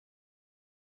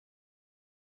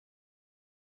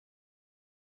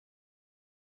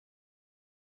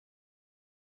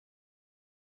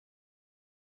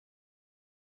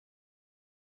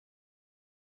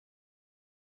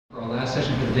For our last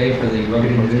session for the day for the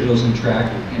rugged individuals in track,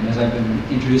 and as I've been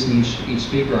introducing each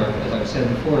speaker, as I've said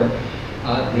before,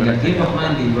 the idea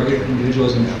behind the rugged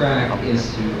individuals in track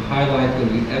is to highlight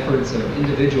the efforts of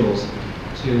individuals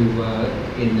to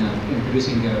in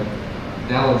producing a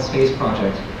valid space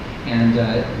project. And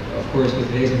of course, with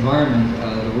today's environment,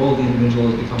 the role of the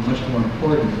individual has become much more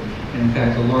important. And in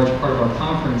fact, a large part of our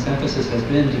conference emphasis has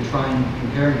been to try and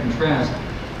compare and contrast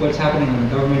what's happening on the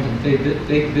government and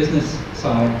big business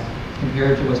side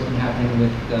compared to what's been happening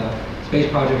with space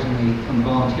projects on the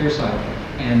volunteer side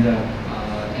and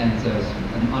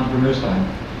an entrepreneur side.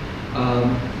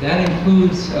 That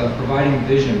includes providing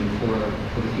vision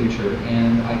for the future,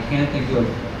 and I can't think of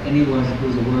anyone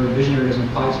who the word visionary doesn't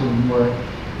apply to more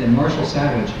than Marshal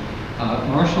Savage.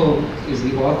 Marshall is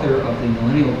the author of the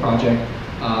Millennial project.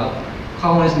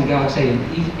 Colonizing the Galaxy in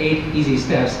 8 Easy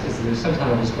Steps is the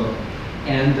subtitle of his book.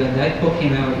 And that book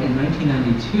came out in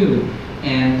 1992,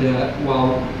 and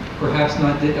while perhaps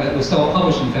not, it was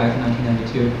self-published in fact in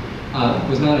 1992,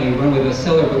 was not a runaway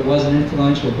bestseller, but was an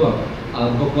influential book.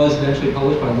 The book was eventually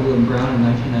published by Little and Brown in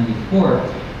 1994.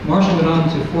 Marshall went on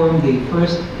to form the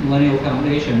first Millennial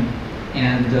Foundation,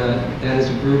 and that is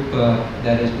a group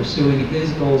that is pursuing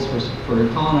his goals for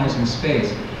colonizing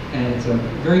space. And it's a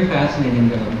very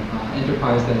fascinating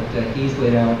enterprise that he's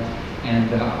laid out,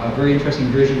 and a very interesting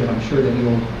vision that I'm sure that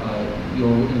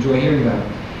you'll enjoy hearing about.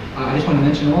 I just want to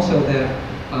mention also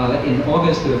that in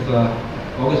August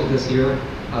of this year,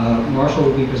 Marshall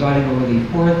will be presiding over the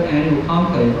 4th annual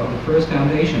conclave of the First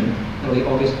Foundation. That'll be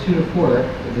August 2 to 4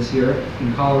 of this year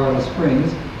in Colorado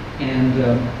Springs, and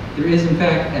there is in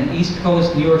fact an East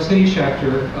Coast New York City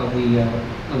chapter of the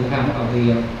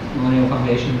Millennial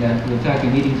Foundation that will in fact be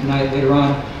meeting tonight later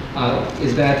on.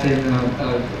 Is that in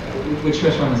which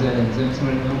restaurant is that in? Does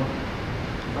somebody know?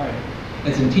 Right.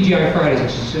 It's in TGI Fridays,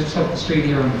 which is just up the street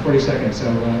here on 42nd.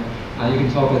 So you can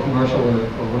talk with Marshall or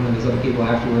one of those other people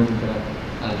afterward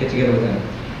and get together with them.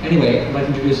 Anyway, I'd like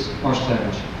to introduce Marshal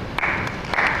Savage.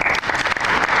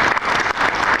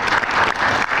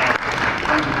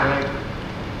 Thank you, Greg.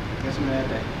 I guess I'm going to have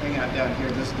to hang out down here.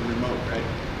 This is the remote, right?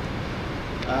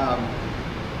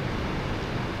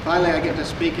 Finally, I get to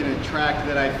speak in a track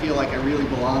that I feel like I really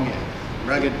belong in,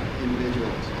 rugged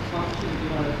individuals.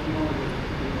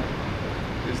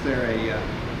 Is there a, can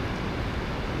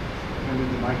I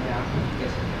move the mic down?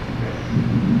 Yes.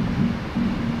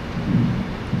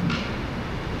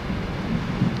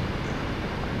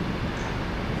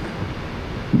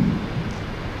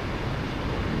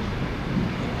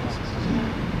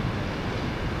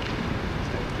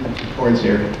 Okay. Chords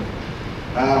here.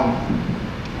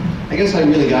 I guess I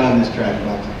really got on this track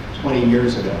about 20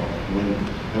 years ago when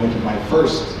I went to my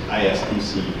first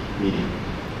ISDC meeting,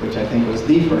 which I think was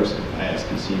the first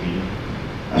ISDC meeting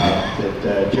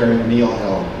that Jerry O'Neill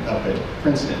held up at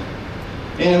Princeton.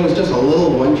 And it was just a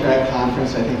little one-track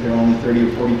conference. I think there were only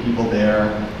 30 or 40 people there,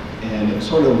 and it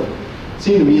sort of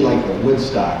seemed to me like the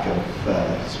Woodstock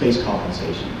of space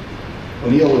colonization.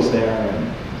 O'Neill was there,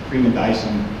 and Freeman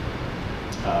Dyson,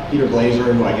 Peter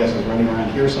Glazer, who I guess is running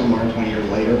around here somewhere 20 years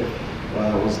later,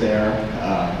 was there.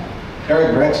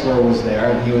 Eric Drexler was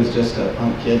there, and he was just a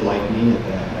punk kid like me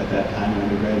at that time, an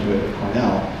undergraduate at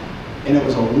Cornell. And it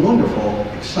was a wonderful,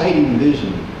 exciting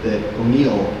vision that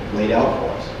O'Neill laid out for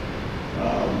us.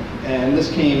 And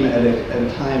this came at a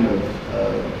time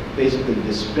of basically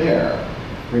despair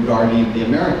regarding the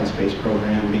American space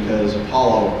program, because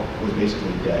Apollo was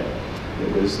basically dead.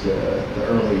 It was the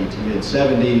early to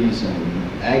mid-70s,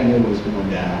 and Agnew was going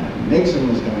down, and Nixon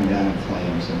was going down in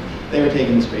flames, and they were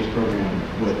taking the space program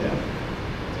with them.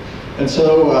 And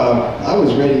so I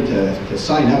was ready to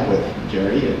sign up with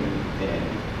Jerry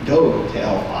and go to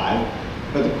L5,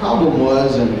 but the problem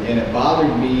was, and it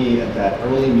bothered me at that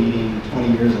early meeting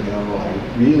 20 years ago,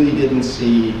 I really didn't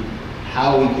see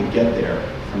how we could get there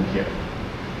from here.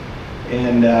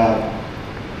 And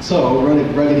so,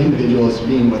 rugged individualists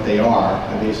being what they are,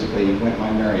 I basically went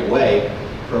my merry way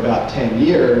for about 10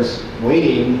 years,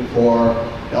 waiting for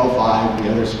L5, the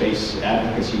other space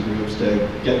advocacy groups, to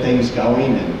get things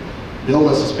going and build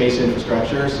us a space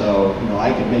infrastructure so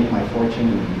I could make my fortune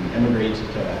and emigrate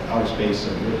to outer space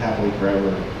and live happily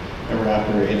forever, ever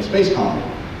after in a space colony.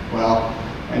 Well,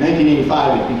 by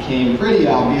 1985, it became pretty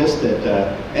obvious that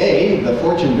A, the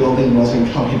fortune building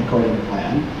wasn't going according to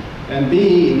plan, and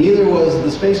B, neither was the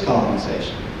space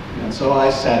colonization. And so I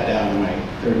sat down on my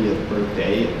 30th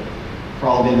birthday and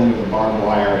crawled in under the barbed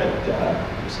wire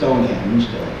at Stonehenge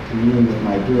to commune with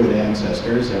my Druid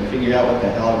ancestors and figure out what the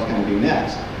hell I was going to do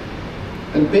next.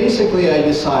 And basically I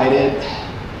decided,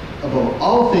 above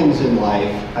all things in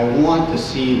life, I want to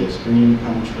see this dream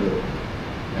come true.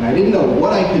 And I didn't know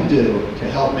what I could do to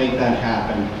help make that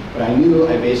happen, but I knew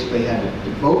I basically had to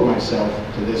devote myself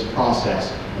to this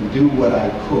process and do what I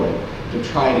could to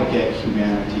try to get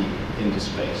humanity into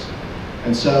space.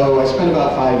 And so I spent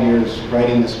about 5 years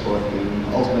writing this book and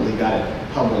ultimately got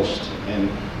it published. And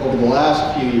over the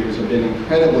last few years, I've been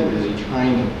incredibly busy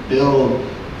trying to build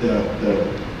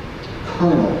the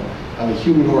kernel of a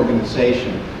human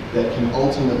organization that can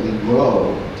ultimately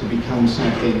grow to become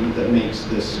something that makes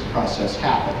this process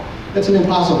happen. It's an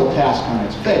impossible task on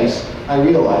its face. I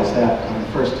realize that, I'm the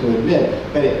first to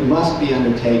admit, but it must be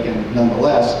undertaken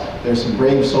nonetheless. There's some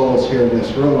brave souls here in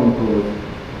this room who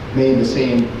have made the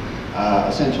same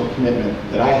essential commitment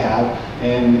that I have.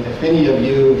 And if any of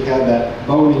you have that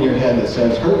bone in your head that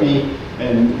says, hurt me,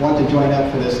 and want to join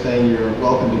up for this thing, you're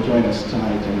welcome to join us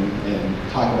tonight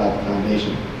and talk about the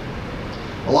foundation.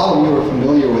 A lot of you are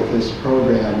familiar with this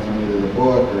program from either the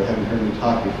book or having heard me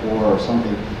talk before or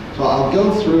something. So I'll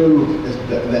go through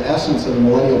the essence of the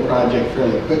Millennial Project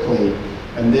fairly quickly,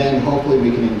 and then hopefully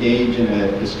we can engage in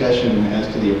a discussion as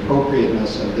to the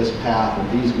appropriateness of this path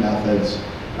and these methods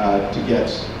to get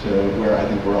to where I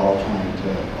think we're all trying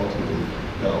to ultimately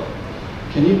go.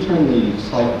 Can you turn the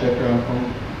slide projector on for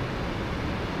me?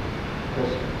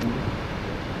 Chris?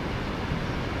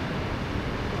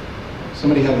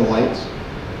 Somebody have the lights?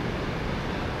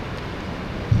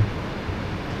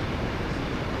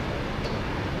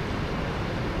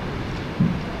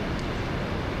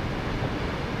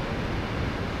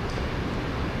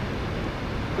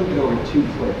 Flip it over 2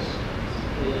 flicks.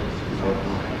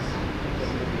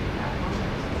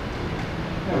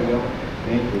 There we go.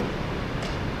 Thank you.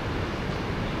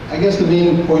 I guess the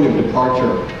main point of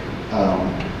departure,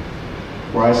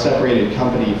 where I separated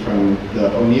company from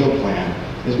the O'Neill plan,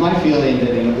 is my feeling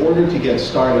that in order to get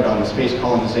started on the space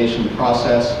colonization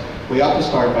process, we ought to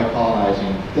start by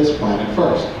colonizing this planet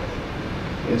first.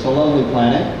 It's a lovely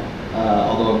planet,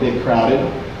 although a bit crowded.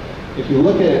 If you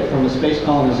look at it from a space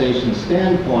colonization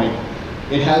standpoint,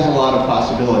 it has a lot of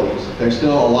possibilities. There's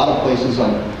still a lot of places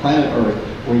on planet Earth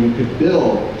where you could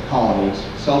build colonies,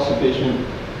 self-sufficient,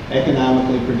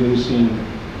 economically producing,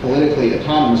 politically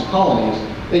autonomous colonies.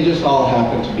 They just all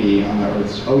happen to be on the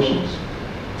Earth's oceans.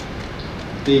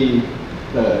 The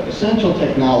essential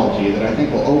technology that I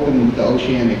think will open the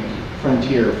oceanic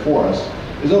frontier for us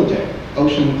is OTEC,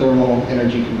 Ocean Thermal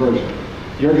Energy Conversion.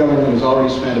 Your government has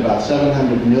already spent about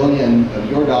 $700 million of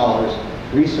your dollars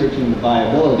researching the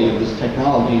viability of this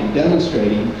technology and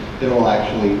demonstrating that it will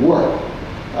actually work.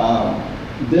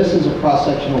 This is a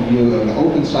cross-sectional view of an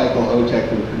open cycle OTEC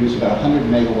that would produce about 100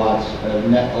 megawatts of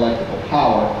net electrical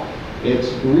power.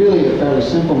 It's really a fairly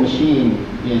simple machine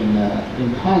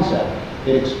in concept.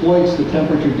 It exploits the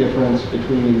temperature difference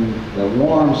between the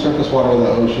warm surface water of the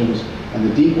oceans and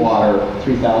the deep water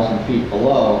 3,000 feet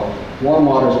below. Warm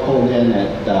water is pulled in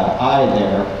at I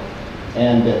there,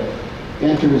 and it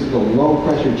enters the low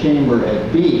pressure chamber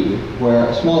at B, where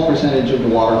a small percentage of the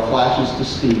water flashes to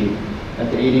steam at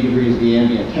the 80 degrees of the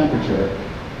ambient temperature.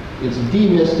 It's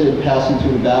demisted, passing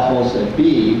through the baffles at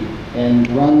B, and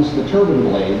runs the turbine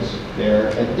blades there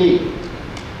at D.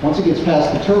 Once it gets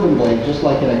past the turbine blade, just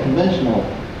like in a conventional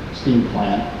steam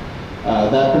plant,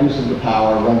 that produces the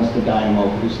power, runs the dynamo,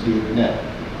 produces the net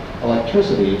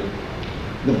electricity.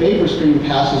 The vapor stream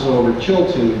passes over chill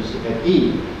tubes at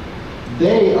E.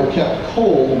 They are kept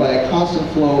cold by a constant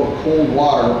flow of cold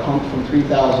water pumped from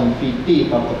 3,000 feet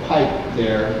deep up the pipe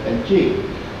there at G.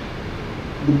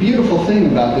 The beautiful thing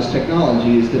about this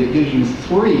technology is that it gives you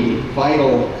 3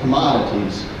 vital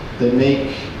commodities that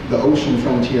make the ocean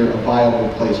frontier a viable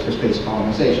place for space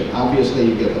colonization. Obviously,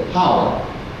 you get the power.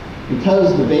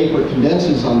 Because the vapor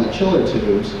condenses on the chiller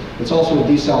tubes, it's also a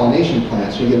desalination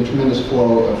plant, so you get a tremendous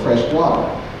flow of fresh water.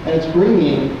 And it's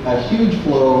bringing a huge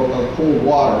flow of cold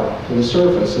water to the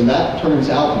surface, and that turns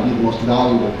out to be the most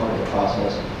valuable part of the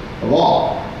process of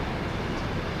all.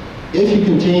 If you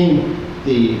contain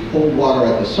the cold water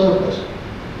at the surface,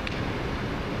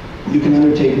 you can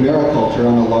undertake mariculture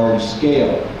on a large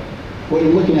scale. What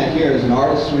you're looking at here is an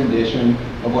artist's rendition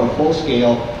of what a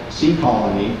full-scale sea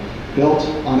colony built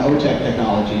on OTEC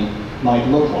technology might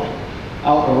look like.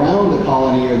 Out around the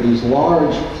colony are these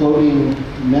large floating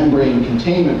membrane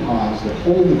containment ponds that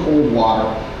hold the cold water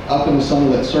up in the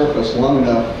sunlit surface long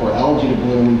enough for algae to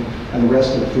bloom and the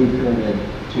rest of the food pyramid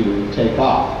to take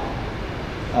off.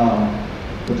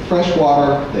 With the fresh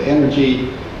water, the energy,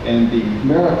 and the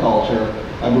mariculture,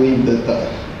 I believe that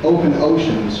the open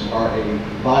oceans are a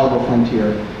viable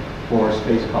frontier for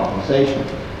space colonization.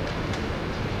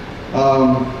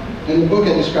 In the book,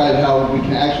 I described how we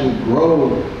can actually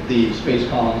grow the space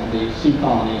colony, the sea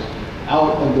colonies,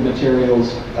 out of the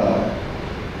materials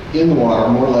in the water,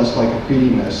 more or less like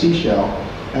accreting a seashell,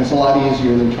 and it's a lot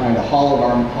easier than trying to haul of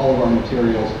our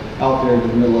materials out there to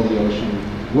the middle of the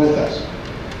ocean with us.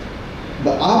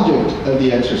 The object of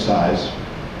the exercise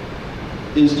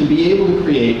is to be able to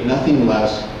create nothing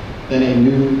less than a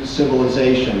new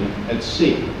civilization at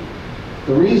sea.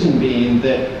 The reason being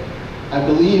that I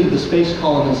believe the space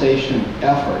colonization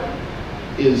effort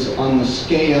is, on the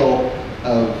scale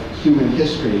of human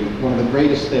history, one of the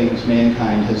greatest things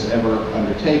mankind has ever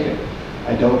undertaken.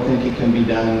 I don't think it can be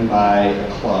done by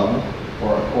a club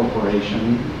or a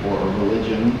corporation or a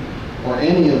religion or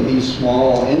any of these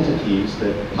small entities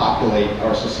that populate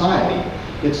our society.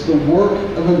 It's the work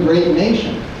of a great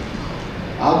nation.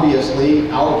 Obviously,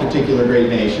 our particular great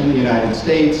nation, the United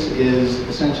States, is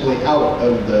essentially out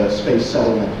of the space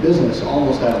settlement business,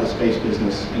 almost out of the space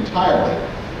business entirely.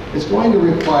 It's going to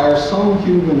require some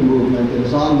human movement that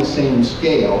is on the same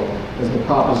scale as the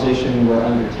proposition we're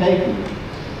undertaking.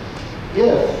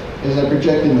 If, as I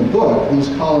project in the book, these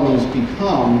colonies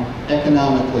become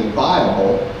economically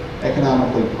viable,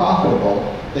 economically profitable,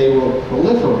 they will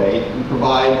proliferate and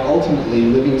provide ultimately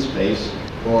living space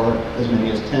for as many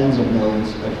as tens of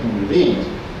millions of human beings.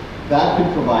 That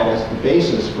could provide us the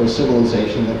basis for a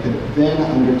civilization that could then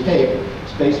undertake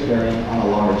spacefaring on a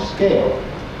large scale.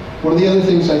 One of the other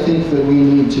things I think that we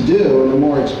need to do, and the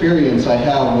more experience I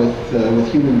have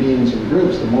with human beings and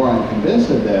groups, the more I'm convinced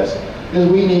of this, is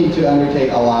we need to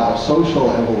undertake a lot of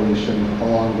social evolution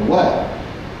along the way.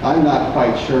 I'm not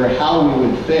quite sure how we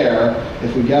would fare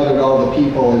if we gathered all the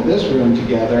people in this room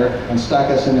together and stuck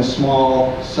us in a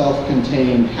small,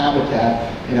 self-contained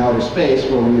habitat in outer space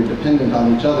where we were dependent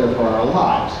on each other for our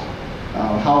lives.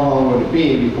 How long would it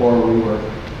be before we were...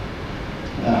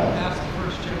 Past the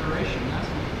first generation, that's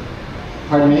what.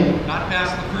 Pardon me? Not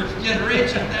past the first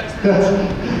generation, that's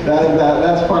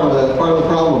part of the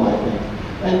problem, I think.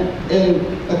 And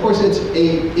of course,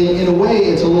 in a way,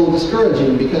 it's a little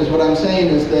discouraging, because what I'm saying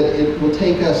is that it will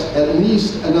take us at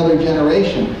least another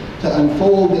generation to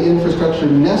unfold the infrastructure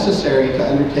necessary to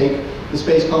undertake the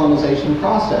space colonization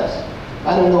process.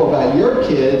 I don't know about your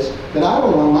kids, but I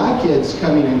don't want my kids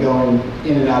coming and going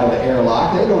in and out of the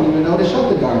airlock. They don't even know to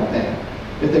shut the darn thing.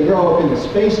 If they grow up in a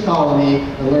space colony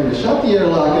and learn to shut the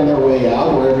airlock on their way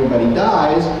out, where everybody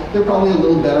dies, they're probably a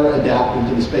little better adapted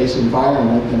to the space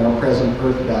environment than our present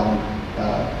earthbound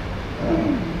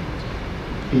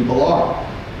people are.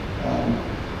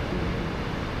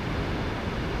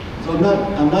 So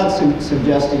I'm not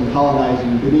suggesting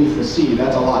colonizing beneath the sea.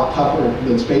 That's a lot tougher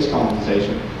than space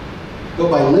colonization. But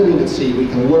by living at sea, we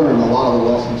can learn a lot of the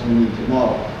lessons we need to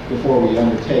know before we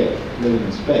undertake living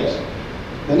in space.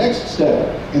 The next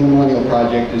step in the Millennial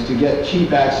Project is to get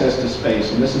cheap access to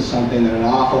space, and this is something that an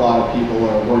awful lot of people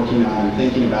are working on and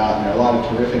thinking about, and there are a lot of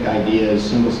terrific ideas.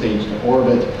 Single stage to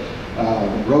orbit,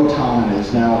 Roton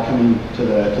is now coming to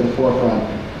the forefront.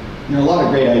 And there are a lot of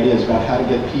great ideas about how to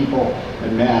get people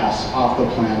en masse off the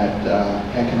planet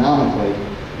economically.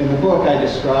 In the book, I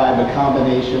describe a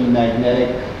combination magnetic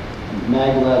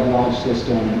maglev launch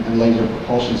system and laser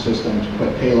propulsion system to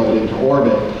put payload into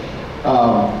orbit.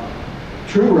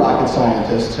 True rocket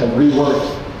scientists have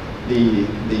reworked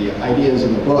the ideas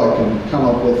in the book and come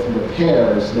up with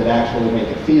repairs that actually make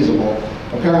it feasible.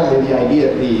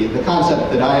 Apparently the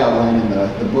concept that I outline in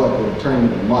the book would turn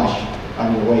into mush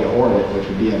on your way to orbit, which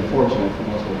would be unfortunate for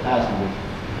most of the passengers.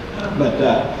 But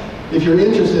if you're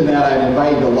interested in that, I'd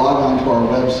invite you to log on to our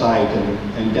website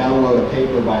and download a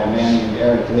paper by a man named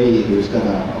Eric Lee, who's done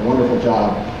a wonderful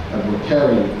job of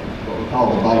repairing what we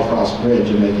call the Bifrost Bridge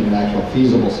and making an actual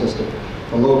feasible system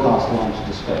for low-cost launch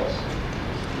to space.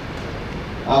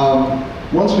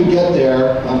 Once we get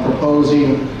there, I'm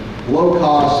proposing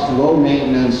low-cost,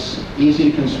 low-maintenance,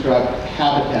 easy-to-construct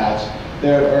habitats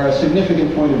that are a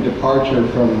significant point of departure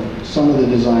from some of the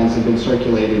designs that have been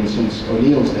circulating since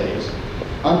O'Neill's days.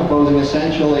 I'm proposing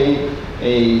essentially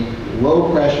a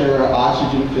low-pressure,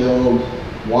 oxygen-filled,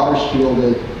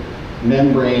 water-shielded,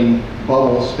 membrane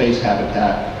bubble space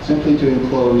habitat, simply to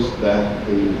enclose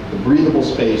the breathable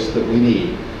space that we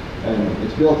need. And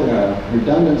it's built in a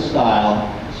redundant style,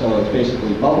 so it's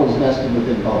basically bubbles nested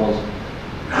within bubbles,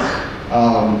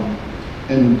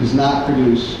 and does not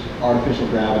produce artificial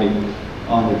gravity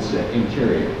on its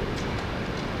interior.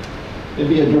 It'd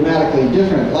be a dramatically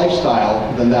different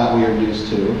lifestyle than that we are used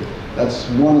to. That's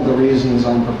one of the reasons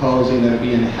I'm proposing that it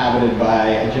be inhabited by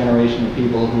a generation of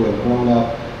people who have grown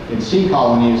up in sea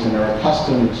colonies and are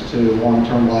accustomed to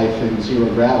long-term life in zero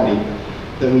gravity,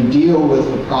 that we deal with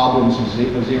the problems of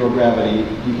zero gravity,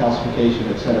 decalcification,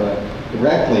 etc.,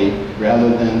 directly, rather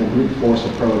than the brute force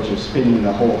approach of spinning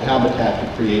the whole habitat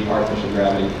to create artificial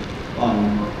gravity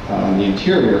on the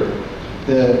interior.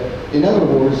 The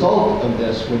inevitable result of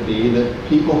this would be that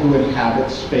people who inhabit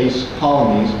space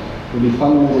colonies would be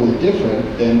fundamentally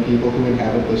different than people who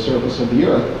inhabit the surface of the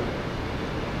Earth.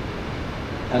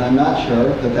 And I'm not sure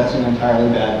that that's an entirely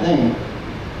bad thing.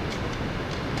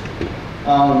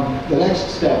 The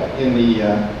next step in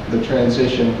the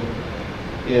transition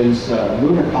is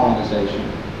lunar colonization.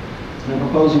 And I'm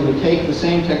proposing we take the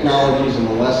same technologies and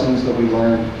the lessons that we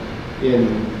learned in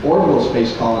orbital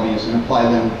space colonies and apply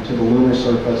them to the lunar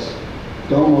surface,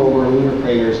 dome over lunar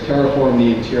craters, terraform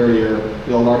the interior,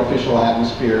 build artificial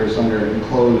atmospheres under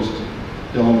enclosed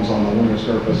domes on the lunar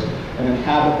surface, and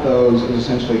inhabit those as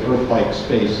essentially Earth-like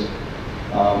space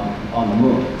on the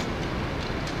moon.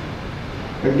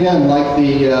 Again, like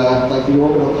the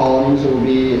orbital colonies, it will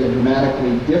be a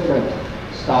dramatically different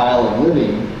style of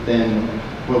living than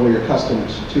what we're accustomed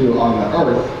to on the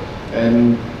Earth.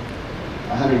 And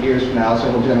 100 years from now,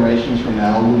 several generations from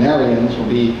now, lunarians will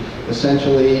be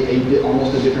essentially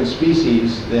almost a different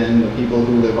species than the people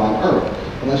who live on Earth.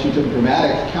 Unless you took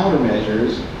dramatic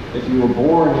countermeasures, if you were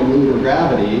born in lunar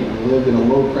gravity and lived in a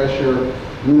low-pressure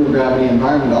lunar gravity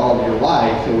environment all of your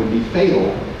life, it would be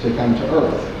fatal to come to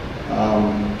Earth.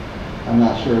 I'm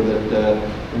not sure that the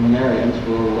lunarians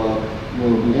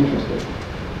will be interested.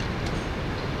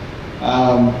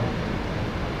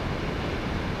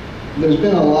 There's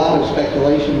been a lot of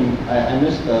speculation. I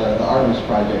missed the Artemis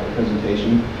Project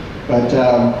presentation, but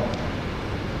a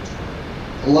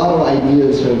lot of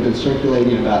ideas have been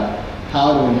circulating about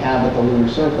how to inhabit the lunar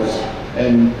surface.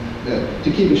 And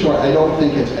to keep it short, I don't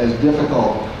think it's as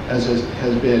difficult as it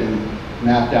has been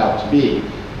mapped out to be.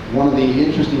 One of the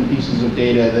interesting pieces of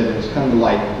data that has come to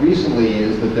light recently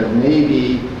is that there may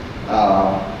be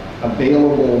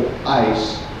available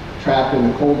ice trapped in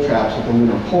the cold traps at the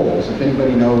lunar poles. If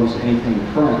anybody knows anything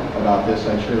current about this,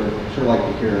 I'd sure like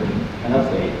to hear an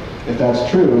update. If that's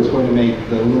true, it's going to make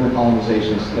the lunar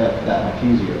colonization step that much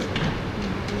easier.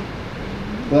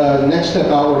 The next step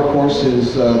outward, of course,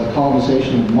 is the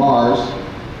colonization of Mars.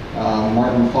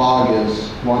 Martin Fogg is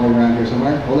wandering around here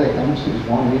somewhere. Oh, there he comes. He's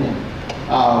wandering in.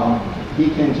 He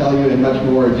can tell you in much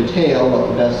more detail what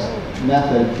the best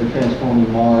method for transforming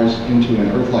Mars into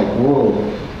an Earth-like world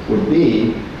would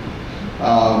be.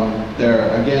 There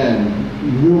are, again,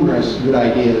 numerous good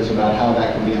ideas about how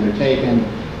that can be undertaken,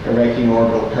 erecting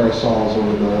orbital parasols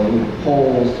over the lunar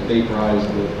poles to vaporize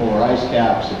the polar ice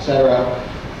caps, etc.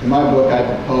 In my book, I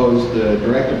propose the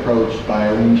direct approach by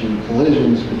arranging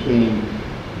collisions between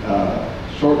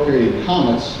short-period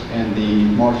comets and the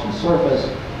Martian surface.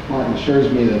 Martin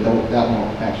assures me that that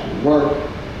won't actually work.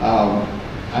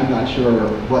 I'm not sure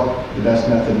what the best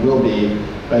method will be,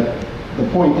 but the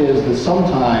point is that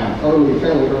sometime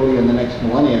fairly early in the next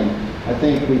millennium, I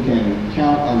think we can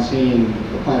count on seeing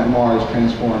the planet Mars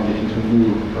transformed into a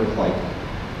new Earth-like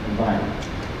environment.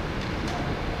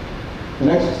 The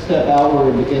next step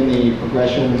outward in the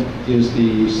progression is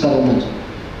the settlement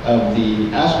of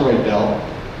the asteroid belt.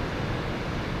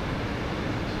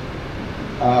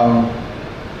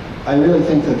 I really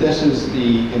think that this is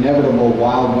the inevitable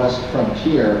Wild West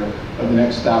frontier of the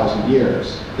next 1,000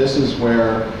 years. This is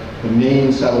where the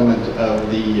main settlement of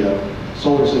the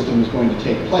solar system is going to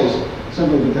take place,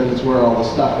 simply because it's where all the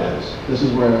stuff is. This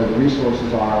is where the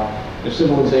resources are. If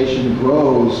civilization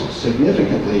grows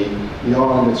significantly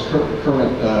beyond its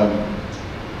current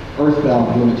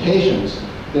earthbound limitations,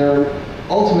 there are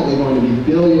ultimately going to be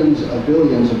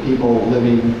billions of people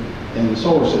living in the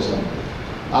solar system.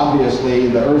 Obviously,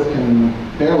 the Earth can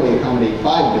barely accommodate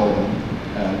 5 billion.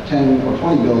 10 or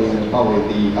 20 billion is probably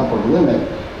the upward limit.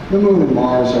 The Moon and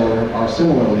Mars are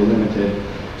similarly limited.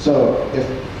 So if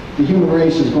the human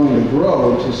race is going to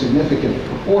grow to significant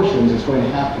proportions, it's going to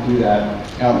have to do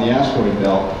that out in the asteroid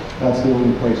belt. That's the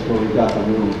only place where we've got the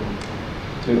room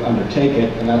to undertake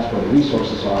it, and that's where the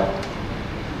resources are.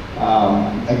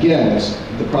 Again, it's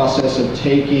the process of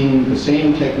taking the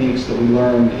same techniques that we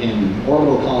learned in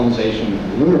orbital colonization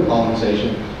and lunar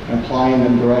colonization and applying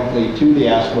them directly to the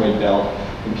asteroid belt,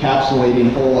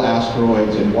 encapsulating whole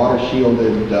asteroids in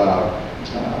water-shielded,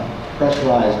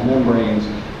 pressurized membranes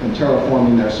and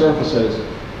terraforming their surfaces.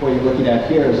 What you're looking at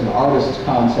here is an artist's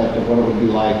concept of what it would be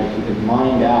like if you could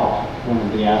mine out one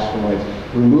of the asteroids,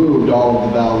 removed all of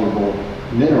the valuable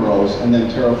minerals, and then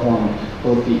terraform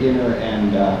both the inner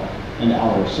and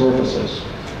outer surfaces.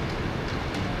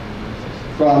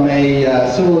 From a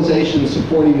civilization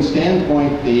supporting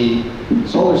standpoint, the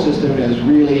solar system is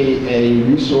really a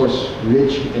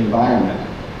resource-rich environment.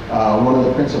 One of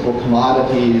the principal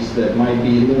commodities that might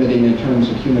be limiting in terms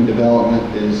of human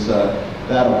development is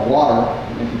that of water.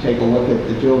 If you take a look at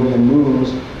the Jovian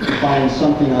moons, you find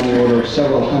something on the order of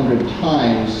several hundred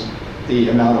times the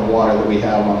amount of water that we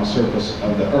have on the surface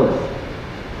of the Earth.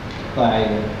 By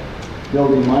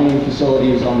building mining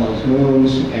facilities on those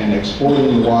moons and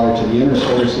exporting the water to the inner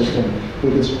solar system,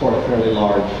 we could support a fairly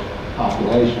large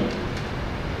population.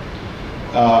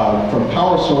 From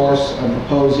power source, I'm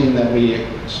proposing that we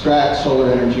extract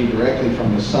solar energy directly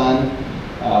from the sun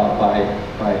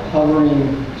by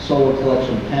hovering solar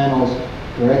collection panels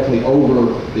directly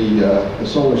over the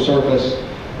solar surface.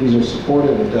 These are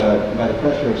supported by the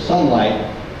pressure of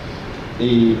sunlight.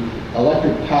 The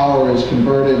electric power is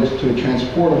converted to a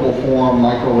transportable form,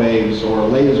 microwaves or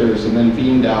lasers, and then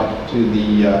beamed out to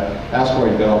the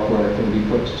asteroid belt where it can be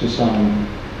put to some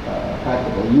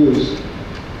practical use.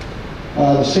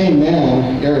 The same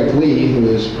man, Eric Lee, who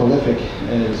is prolific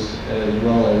as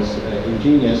well as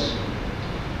ingenious,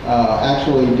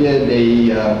 actually did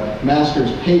a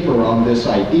master's paper on this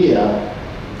idea.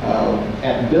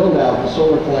 At build-out, the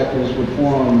solar collectors would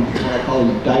form what I call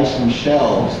Dyson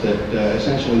shells that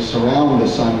essentially surround the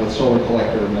sun with solar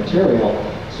collector material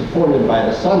supported by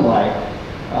the sunlight.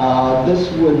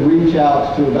 This would reach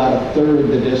out to about a third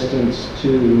the distance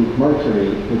to Mercury,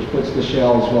 which puts the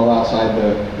shells well outside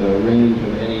the range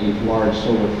of any large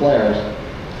solar flares.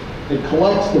 It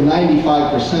collects the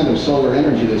 95% of solar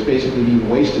energy that's basically being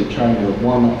wasted trying to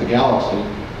warm up the galaxy.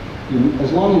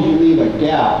 As long as you leave a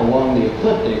gap along the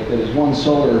ecliptic that is 1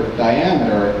 solar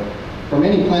diameter, from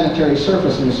any planetary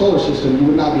surface in the solar system, you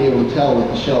would not be able to tell that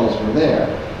the shells were there.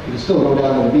 You could still go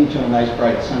down to the beach on a nice,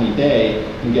 bright, sunny day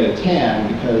and get a tan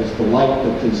because the light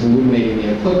that is illuminating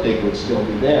the ecliptic would still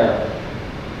be there.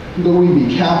 But we'd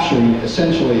be capturing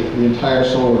essentially the entire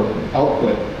solar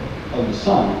output of the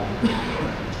sun.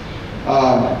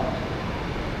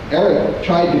 Eric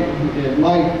tried to,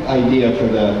 my idea for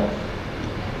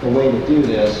the way to do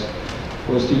this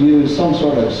was to use some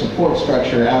sort of support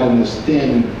structure out in this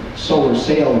thin solar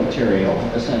sail material,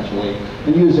 essentially,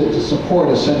 and use it to support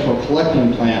a central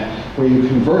collecting plant where you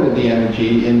converted the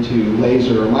energy into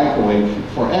laser or microwave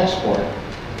for export.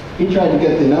 He tried to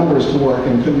get the numbers to work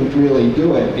and couldn't really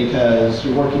do it because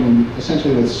you're working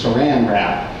essentially with saran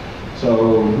wrap.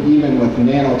 So even with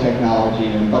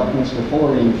nanotechnology and Buckminster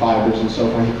fullerene fibers and so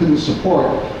forth, he couldn't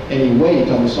support any weight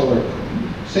on the solar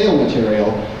sail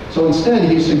material. So instead,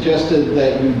 he suggested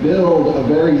that you build a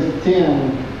very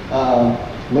thin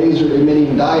laser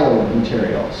emitting diode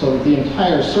material so that the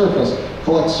entire surface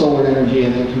collects solar energy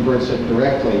and then converts it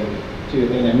directly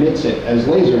and emits it as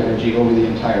laser energy over the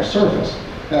entire surface.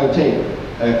 That would take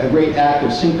a great act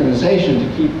of synchronization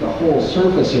to keep the whole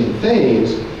surface in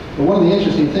phase. But one of the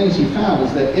interesting things he found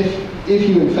is that if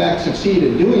you in fact succeed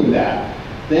at doing that,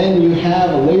 then you have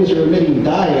a laser emitting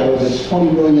diode that's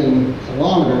 20 million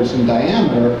kilometers in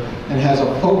diameter and has a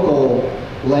focal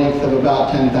length of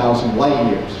about 10,000 light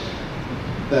years.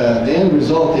 The end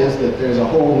result is that there's a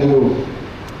whole new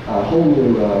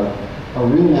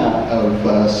arena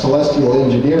of celestial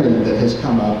engineering that has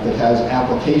come up that has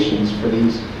applications for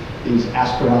these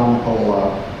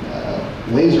astronomical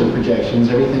laser projections,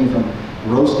 everything from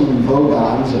roasting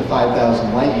vogons at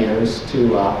 5,000 light years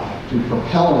to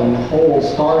propelling whole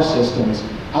star systems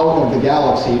out of the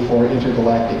galaxy for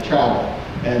intergalactic travel.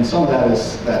 And some of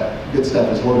that good stuff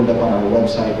is loaded up on our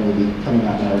website and will be coming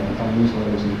out in our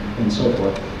newsletters and so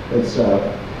forth.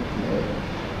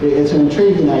 It's an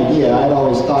intriguing idea. I'd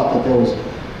always thought that there was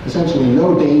essentially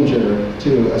no danger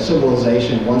to a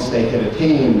civilization once they had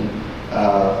attained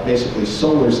basically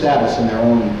solar status in their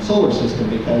own solar system,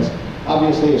 because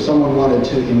obviously if someone wanted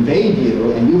to invade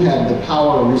you and you had the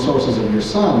power and resources of your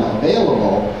sun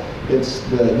available, it's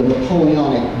the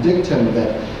Napoleonic dictum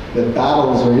that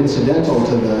battles are incidental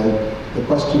to the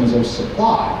questions of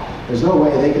supply. There's no way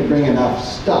they could bring enough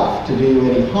stuff to do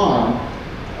any harm.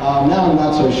 Now I'm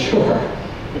not so sure.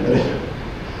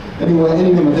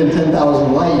 Anyone within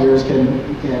 10,000 light years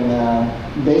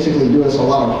can basically do us a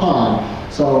lot of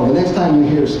harm. So the next time you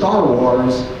hear Star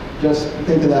Wars, just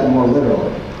think of that more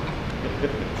literally.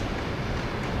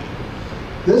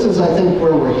 This is, I think,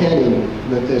 where we're heading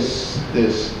with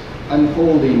this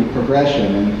unfolding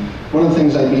progression. And one of the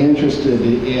things I'd be interested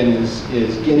in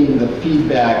is getting the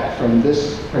feedback from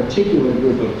this particular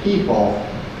group of people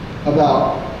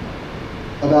about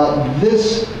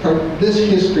this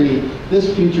history,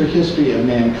 this future history of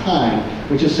mankind,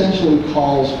 which essentially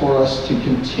calls for us to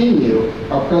continue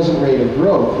our present rate of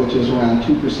growth, which is around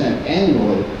 2%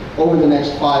 annually, over the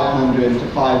next 500 to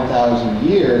 5,000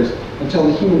 years, until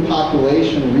the human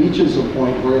population reaches a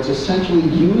point where it's essentially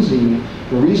using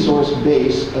the resource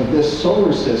base of this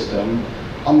solar system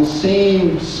on the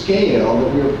same scale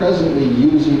that we are presently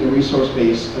using the resource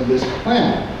base of this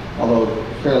planet, although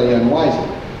fairly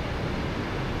unwisely.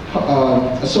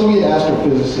 a Soviet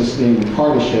astrophysicist named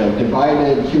Kardashev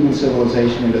divided human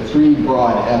civilization into 3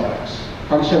 broad epochs.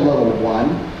 Kardashev level 1,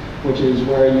 which is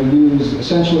where you use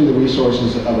essentially the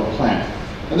resources of a planet.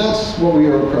 And that's what we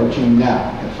are approaching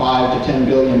now. At 5 to 10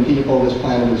 billion people, this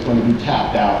planet is going to be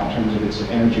tapped out in terms of its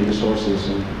energy resources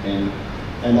and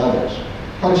others.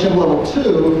 Kardashev level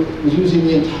 2 is using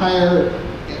the entire,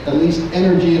 at least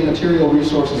energy and material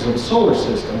resources of the solar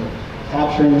system,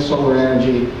 capturing the solar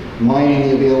energy, mining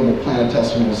the available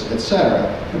planetesimals, etc.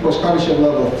 And of course, Kardashev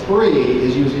level 3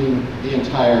 is using the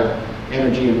entire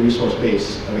energy and resource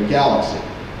base of a galaxy.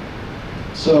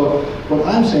 So what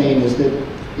I'm saying is that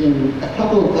in a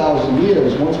couple of thousand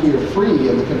years, once we are free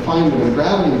of the confinement of the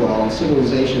gravity well and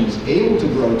civilization is able to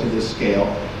grow to this scale,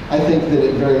 I think that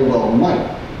it very well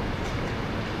might.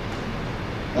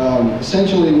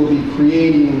 Essentially, we'll be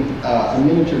creating a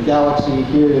miniature galaxy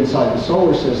here inside the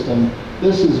solar system.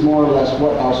 This is more or less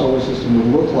what our solar system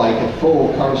would look like at full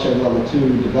Kardashev level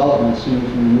 2 development seen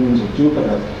from the moons of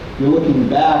Jupiter. You're looking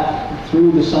back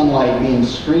through the sunlight being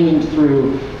streamed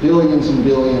through billions and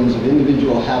billions of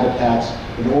individual habitats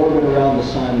in orbit around the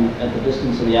sun at the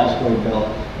distance of the asteroid belt,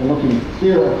 and looking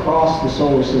clear across the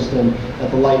solar system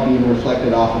at the light being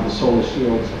reflected off of the solar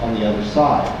shields on the other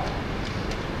side.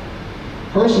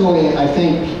 Personally, I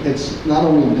think it's not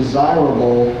only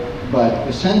desirable, but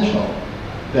essential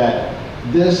that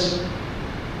this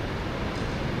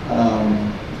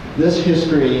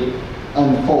history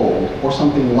unfold, or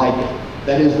something like it.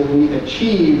 That is, that we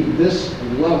achieve this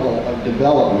level of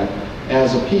development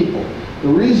as a people. The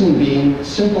reason being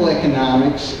simple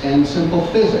economics and simple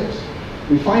physics.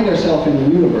 We find ourselves in a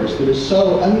universe that is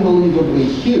so unbelievably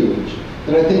huge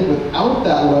that I think without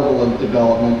that level of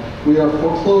development, we are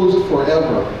foreclosed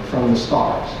forever from the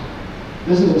stars.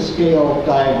 This is a scale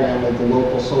diagram of the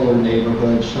local solar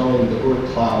neighborhood showing the Oort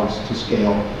clouds to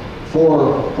scale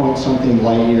 4-point-something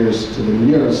light years to the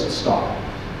nearest star.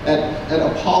 At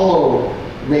Apollo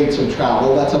rates of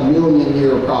travel, that's a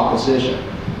 1,000,000-year proposition.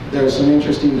 There's some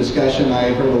interesting discussion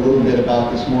I heard a little bit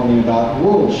about this morning about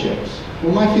world ships.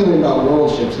 Well, my feeling about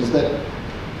world ships is that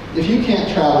if you can't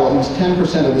travel at least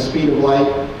 10% of the speed of light,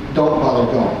 don't bother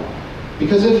going.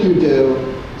 Because if you do,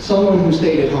 someone who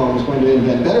stayed at home is going to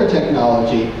invent better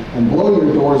technology and blow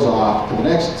your doors off to the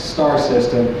next star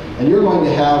system, and you're going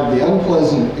to have the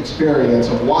unpleasant experience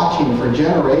of watching for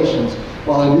generations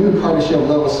while a new Kardashev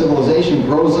level civilization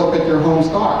grows up at your home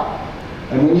star.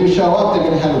 And when you show up, they're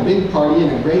going to have a big party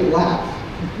and a great laugh.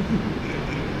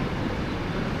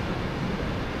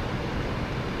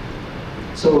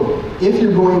 So if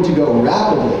you're going to go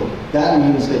rapidly, that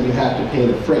means that you have to pay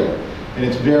the freight. And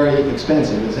it's very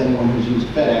expensive, as anyone who's used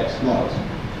FedEx knows,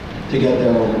 to get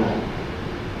there overnight.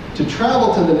 To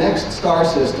travel to the next star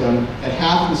system at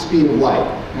half the speed of light,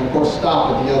 and of course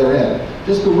stop at the other end,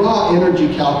 just the raw energy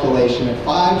calculation at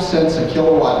 5 cents a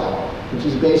kilowatt hour, which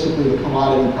is basically the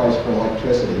commodity price for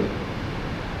electricity,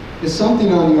 is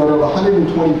something on the order of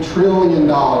 $120 trillion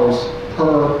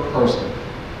per person.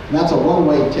 And that's a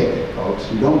one-way ticket,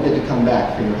 folks. You don't get to come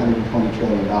back for your $120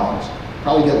 trillion.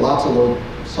 Probably get lots of those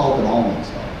salted almonds,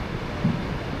 though.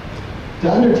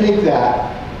 To undertake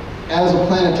that as a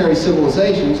planetary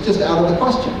civilization is just out of the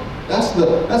question. That's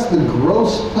the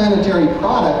gross planetary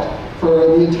product for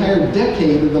the entire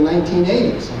decade of the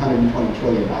 1980s, $120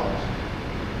 trillion.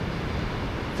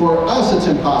 For us, it's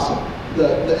impossible.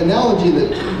 The analogy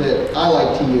that I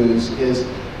like to use is,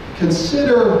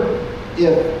 consider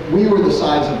if we were the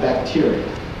size of bacteria.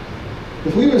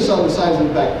 If we were the size of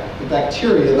the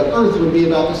bacteria, the Earth would be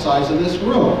about the size of this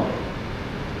room.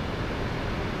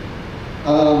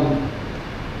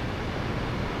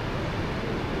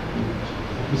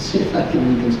 Let's see if I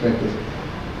can reconstruct this.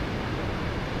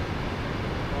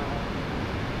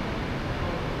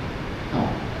 Oh,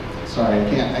 sorry, I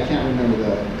can't remember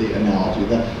the analogy.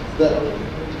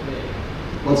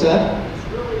 What's that?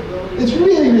 It's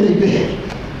really, really big.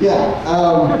 Yeah.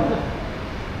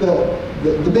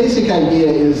 The basic idea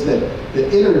is that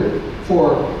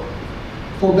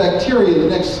for bacteria, the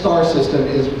next star system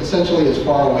is essentially as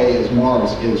far away as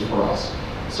Mars is for us.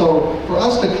 So for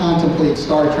us to contemplate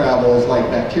star travel is like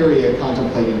bacteria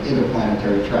contemplating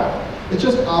interplanetary travel. It's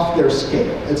just off their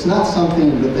scale. It's not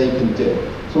something that they can do.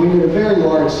 So we need a very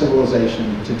large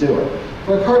civilization to do it.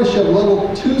 For a Kardashev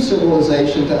level 2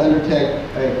 civilization to undertake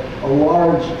a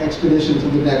large expedition to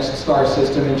the next star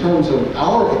system in terms of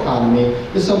our economy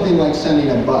is something like sending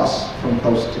a bus from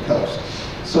coast to coast.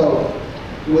 So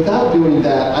without doing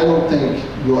that, I don't think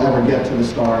we'll ever get to the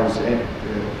stars,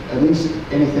 at least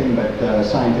anything but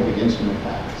scientific instrument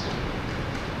paths.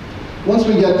 Once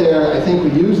we get there, I think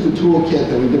we use the toolkit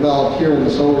that we developed here in the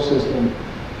solar system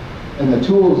and the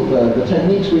tools, the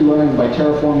techniques we learned by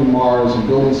terraforming Mars and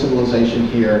building civilization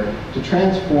here to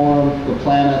transform the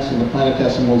planets and the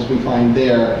planetesimals we find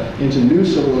there into new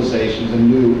civilizations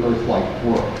and new Earth-like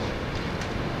worlds.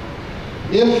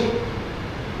 If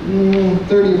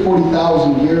 30 or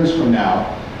 40,000 years from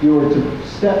now, you were to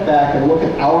step back and look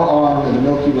at our arm of the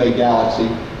Milky Way galaxy,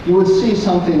 you would see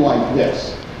something like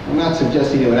this. I'm not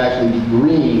suggesting it would actually be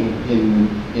green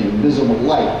in visible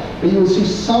light, but you would see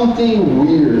something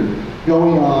weird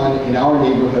going on in our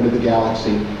neighborhood of the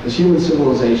galaxy as human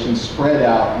civilization spread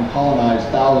out and colonized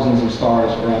thousands of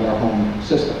stars around our home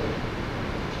system.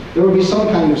 There would be some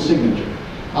kind of signature.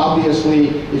 Obviously,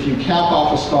 if you cap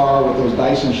off a star with those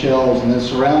Dyson shells and then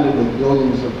surround it with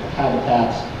billions of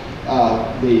habitats,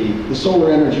 the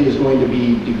solar energy is going to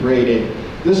be degraded.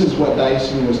 This is what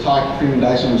Freeman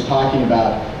Dyson was talking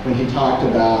about when he talked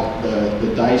about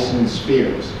the Dyson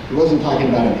spheres. He wasn't talking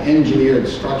about an engineered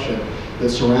structure that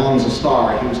surrounds a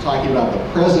star. He was talking about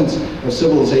the presence of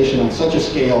civilization on such a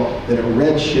scale that it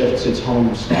redshifts its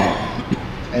home star.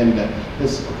 And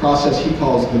this process he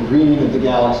calls the greening of the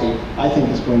galaxy, I think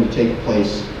is going to take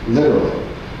place literally.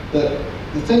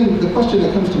 The question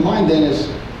that comes to mind then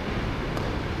is,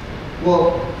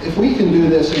 well, if we can do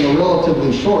this in a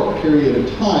relatively short period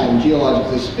of time,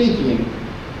 geologically speaking,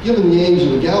 given the age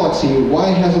of the galaxy, why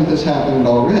hasn't this happened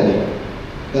already?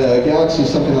 The galaxy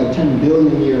is something like 10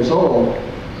 billion years old.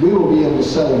 We will be able to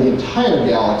settle the entire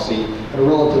galaxy at a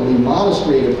relatively modest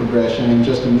rate of progression in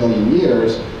just 1 million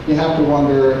years. You have to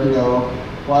wonder,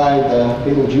 why the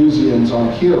Betelgeusians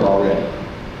aren't here already.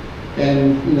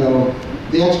 And,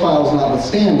 the X-Files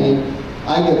notwithstanding,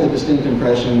 I get the distinct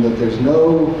impression that there's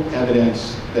no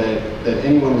evidence that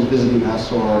anyone is visiting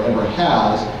us or ever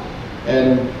has.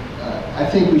 And I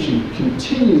think we should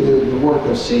continue the work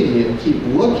of Zsidisin and keep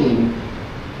looking,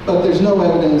 but there's no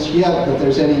evidence yet that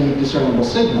there's any discernible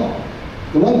signal.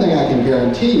 The one thing I can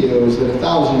guarantee you is that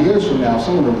 1,000 years from now, if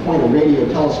someone would point a radio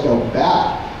telescope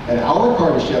back at our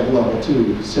Kardashev level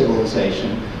 2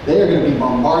 civilization, they are going to be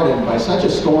bombarded by such a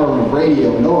storm of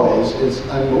radio noise, it's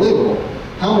unbelievable.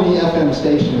 How many FM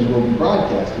stations will be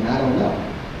broadcasting? I don't know.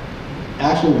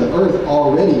 Actually, the Earth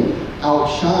already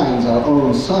outshines our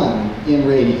own sun in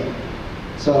radio.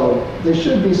 So there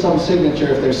should be some signature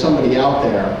if there's somebody out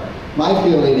there. My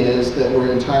feeling is that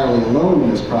we're entirely alone in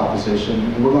this proposition,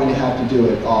 and we're going to have to do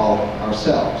it all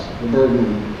ourselves. The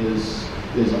burden is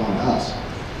on us.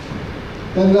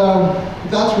 And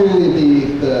that's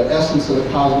really the essence of the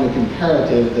cosmic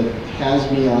imperative that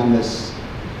has me on this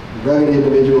rugged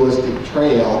individualistic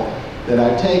trail that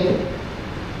I've taken.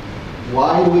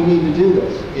 Why do we need to do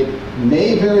this? It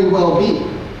may very well be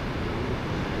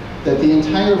that the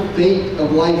entire fate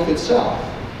of life itself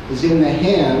is in the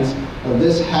hands of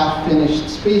this half-finished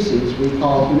species we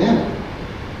call humanity.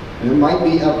 And it might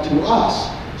be up to us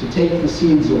to take the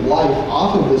seeds of life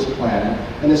off of this planet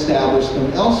and establish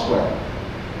them elsewhere.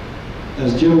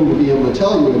 As Jim will be able to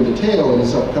tell you in detail in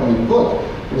his upcoming book,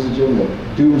 was it Jim, the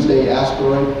Doomsday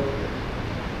Asteroid?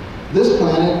 This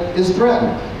planet is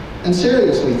threatened, and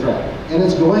seriously threatened, and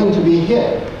it's going to be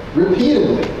hit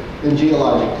repeatedly in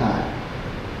geologic time.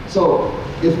 So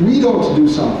if we don't do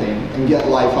something and get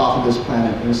life off of this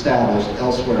planet and established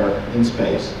elsewhere in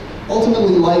space,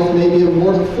 ultimately life may be a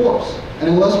mortal force. And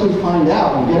unless we find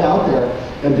out and get out there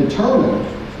and determine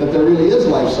that there really is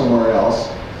life somewhere else,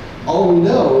 all we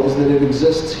know is that it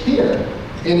exists here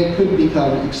and it could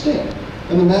become extinct.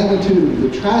 And the magnitude of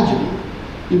the tragedy,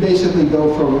 you basically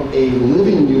go from a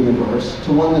living universe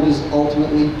to one that is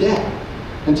ultimately dead.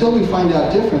 Until we find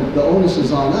out different, the onus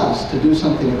is on us to do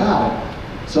something about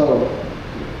it. So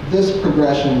this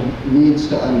progression needs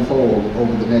to unfold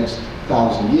over the next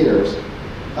 1,000 years.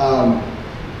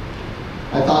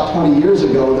 I thought 20 years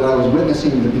ago that I was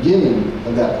witnessing the beginning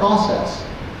of that process.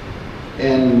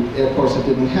 And of course it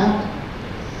didn't happen.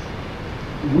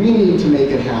 We need to make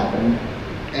it happen.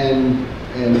 And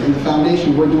in the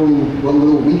foundation, we're doing what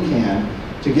little we can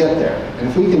to get there. And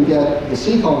if we can get the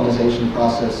sea colonization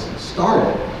process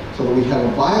started so that we have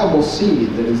a viable seed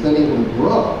that is then able to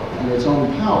grow under its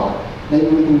own power, maybe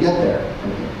we can get there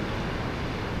from here.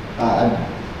 I'd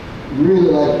really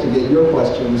like to get your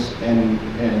questions and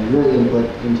your input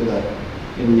into the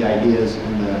ideas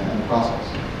and the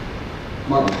process.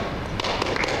 Martin.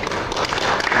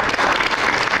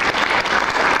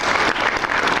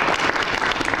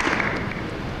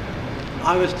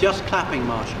 I was just clapping,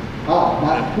 Marshal.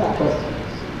 Not questions.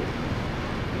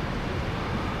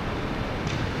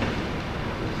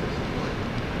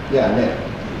 Yeah, Nick.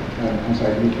 I'm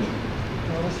sorry, Dimitri.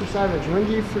 Mr. Savage, when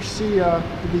do you foresee the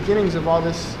beginnings of all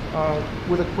this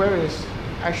with Aquarius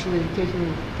actually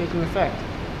taking effect?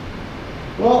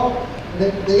 Well,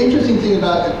 the interesting thing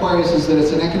about Aquarius is that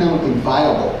it's an economically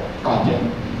viable project.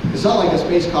 It's not like a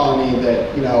space colony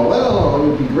that, you know, well, it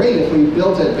would be great if we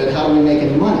built it, but how do we make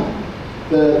any money?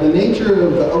 The nature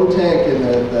of the OTEC and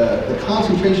the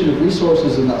concentration of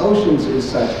resources in the oceans is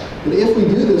such that if we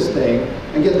do this thing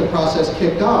and get the process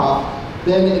kicked off,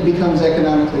 then it becomes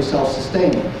economically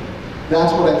self-sustaining.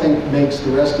 That's what I think makes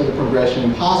the rest of the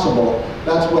progression possible.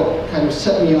 That's what kind of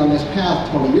set me on this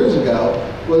path 20 years ago,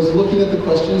 was looking at the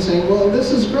question and saying, well,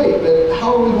 this is great, but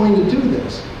how are we going to do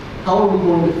this? How are we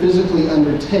going to physically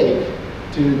undertake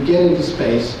to get into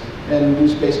space and do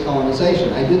space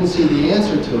colonization? I didn't see the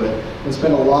answer to it and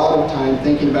spent a lot of time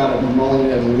thinking about it and mulling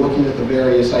it and looking at the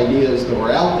various ideas that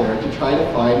were out there to try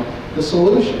to find the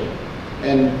solution.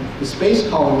 And the space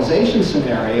colonization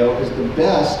scenario is the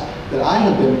best that I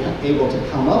have been able to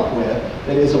come up with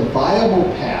that is a viable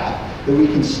path that we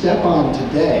can step on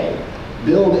today,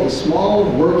 build a small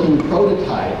working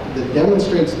prototype that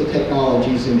demonstrates the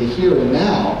technologies in the here and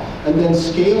now, and then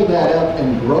scale that up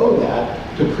and grow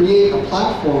that to create a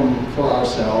platform for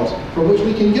ourselves from which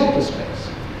we can get to space.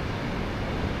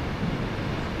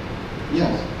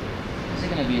 Yes? Is it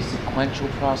going to be a sequential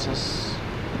process?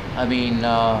 I mean,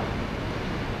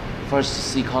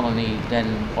 first sea colony, then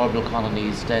orbital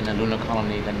colonies, then a lunar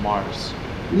colony, then Mars.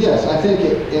 Yes, I think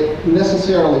it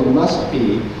necessarily must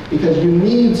be, because you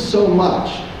need so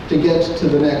much to get to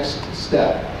the next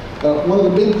step. One of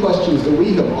the big questions that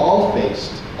we have all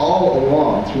faced all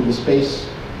along through the space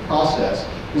process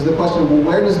is the question of, well,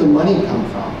 where does the money come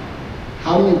from?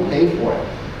 How do you pay for it?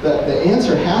 The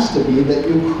answer has to be that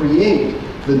you create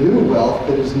the new wealth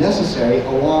that is necessary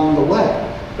along the way.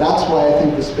 That's why I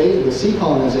think the sea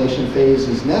colonization phase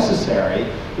is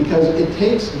necessary, because it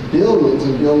takes billions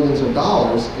and billions of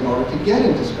dollars in order to get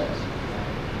into space.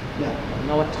 Yeah.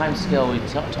 Now, what time scale are we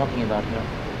talking about here?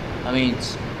 I mean,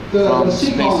 the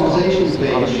sea colonization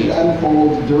phase should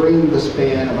unfold during the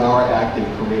span of our active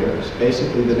careers,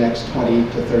 basically the next 20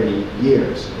 to 30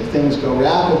 years. If things go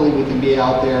rapidly, we can be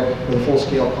out there with a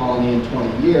full-scale colony in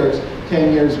 20 years.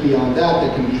 10 years beyond that,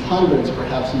 there can be hundreds,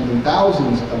 perhaps even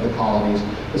thousands of the colonies,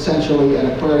 essentially an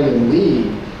Aquarian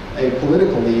league, a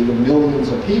political league of millions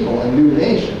of people, a new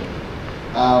nation.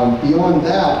 Beyond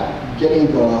that, getting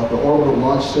the orbital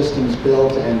launch systems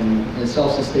built and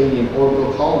self-sustaining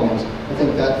orbital colonies, I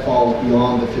think that falls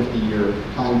beyond the 50-year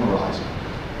time horizon.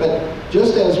 But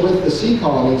just as with the sea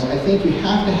colonies, I think you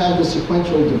have to have the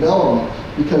sequential development,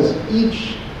 because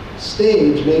each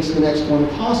stage makes the next one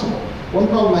possible. One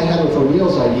problem I had with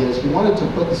O'Neill's idea is he wanted to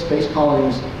put the space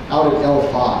colonies out at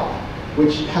L5,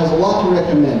 which has a lot to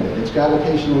recommend it. It's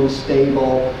gravitationally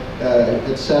stable,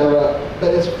 etc.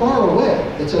 But it's far away.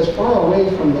 It's as far away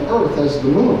from the Earth as the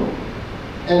moon.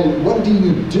 And what do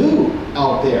you do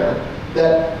out there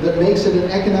that makes it an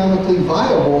economically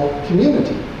viable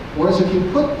community? Whereas if you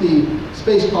put the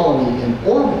space colony in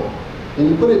orbit, and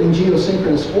you put it in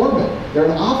geosynchronous orbit, there are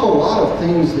an awful lot of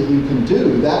things that you can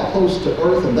do that close to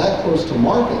Earth and that close to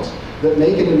markets that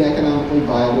make it an economically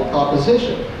viable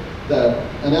proposition. The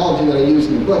analogy that I use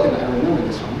in the book, and I remember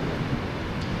this one,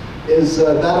 is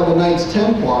that of the Knights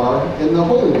Templar in the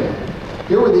Holy Land.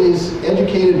 Here were these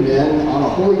educated men on a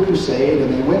holy crusade,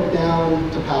 and they went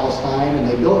down to Palestine, and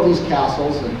they built these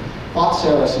castles and fought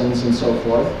Saracens and so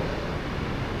forth.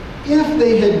 If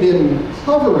they had been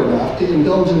clever enough to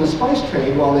indulge in the spice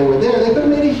trade while they were there, they could have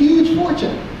made a huge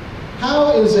fortune.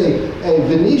 How is a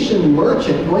Venetian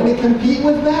merchant going to compete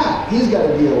with that? He's got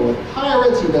to deal with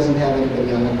pirates, he doesn't have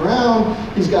anybody on the ground,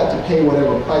 he's got to pay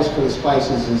whatever price for the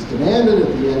spices is demanded at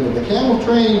the end of the camel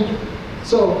train.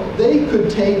 So they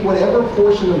could take whatever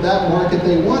portion of that market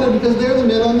they wanted because they're the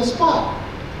men on the spot.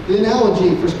 The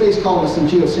analogy for space colonists in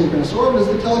geosynchronous orbit is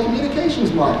the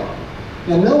telecommunications market.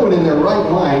 And no one in their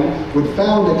right mind would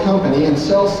found a company and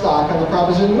sell stock on the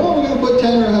proposition, well, we're going to put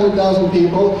 10 or 100,000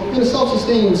 people in a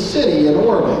self-sustaining city in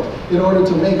orbit in order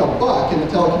to make a buck in the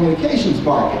telecommunications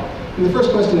market. And the first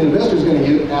question an investor is going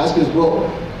to ask is, well,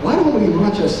 why don't we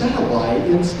launch a satellite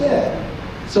instead?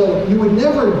 So you would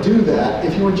never do that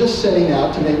if you were just setting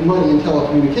out to make money in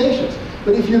telecommunications.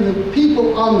 But if you're the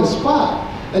people on the spot,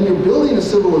 and you're building a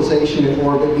civilization in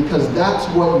orbit because that's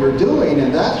what you're doing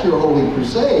and that's your holy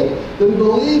crusade, then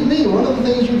believe me, one of the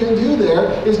things you can do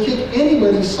there is kick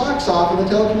anybody's socks off in the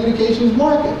telecommunications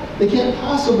market. They can't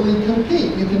possibly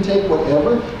compete. You can take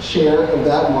whatever share of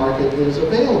that market is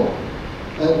available.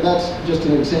 And that's just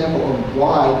an example of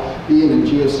why being in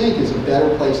geosync is a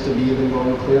better place to be than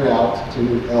going clear out to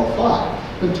L5.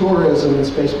 And tourism and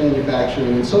space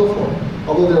manufacturing and so forth.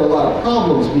 Although there are a lot of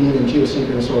problems being in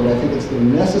geosynchronous orbit, I think it's the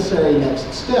necessary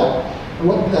next step. And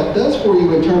what that does for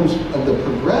you in terms of the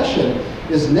progression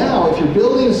is now, if you're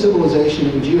building a civilization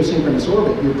in geosynchronous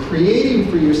orbit, you're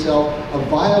creating for yourself a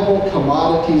viable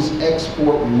commodities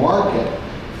export market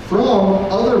from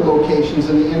other locations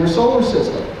in the inner solar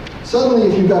system. Suddenly,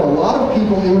 if you've got a lot of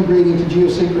people immigrating to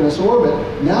geosynchronous orbit,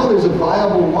 now there's a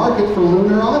viable market for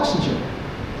lunar oxygen.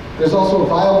 There's also a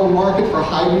viable market for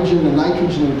hydrogen and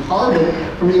nitrogen and carbon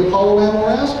from the Apollo Animal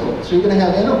asteroid. So you're going to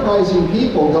have enterprising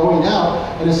people going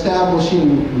out and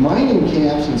establishing mining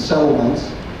camps and settlements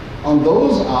on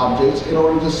those objects in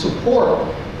order to support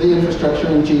the infrastructure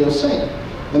in geosync.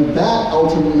 And that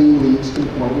ultimately leads to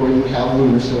the point where you have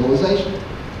lunar civilization.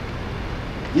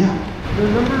 Yeah. There are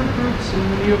a number of groups in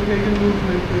the neo-pagan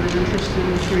movement that are interested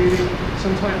in creating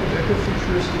some type of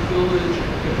eco-futuristic village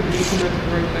that could be implemented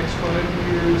during the next 5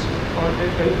 years on a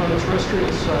terrestrial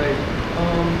site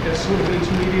as sort of an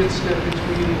intermediate step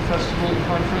between festivals and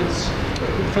conferences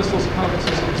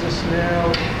that exist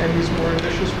now and these more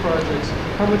ambitious projects.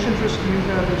 How much interest do you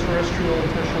have in terrestrial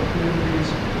intentional communities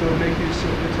that would make use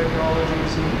of new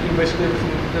technologies and basically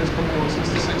everything that's come along since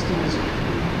the 60s?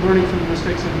 Learning from the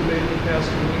mistakes that we've made in the past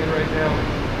and doing it right now.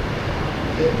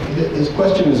 His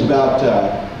question is about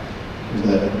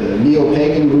the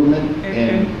neo-pagan movement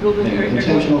and building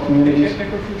intentional communities.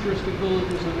 Eco-futuristic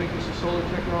villages that make use of solar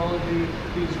technology,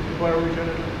 these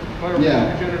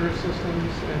bioregenerative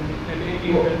systems,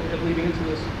 and leading into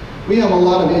this. We have a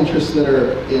lot of interests that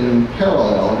are in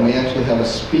parallel, and we actually have a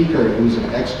speaker who's an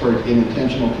expert in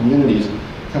intentional communities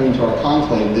coming to our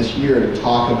conclave this year to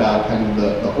talk about kind of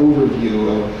the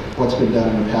overview of what's been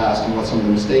done in the past and what some of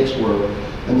the mistakes were.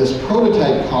 And this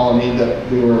prototype colony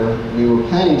that we were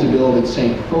planning to build at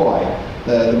St. Croix,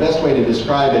 the best way to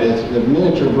describe it is the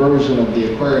miniature version of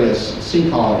the Aquarius sea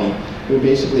colony. It would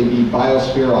basically be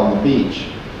biosphere on the beach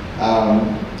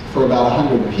for about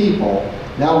 100 people.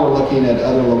 Now we're looking at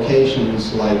other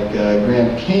locations like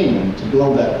Grand Cayman to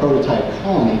build that prototype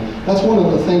colony. That's one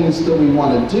of the things that we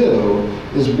want to do,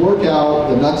 is work out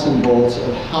the nuts and bolts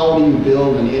of how do you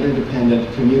build an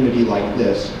interdependent community like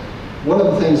this. One of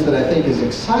the things that I think is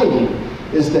exciting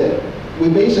is that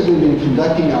we've basically been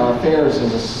conducting our affairs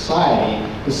as a society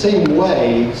the same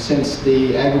way since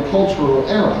the agricultural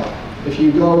era. If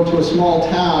you go to a small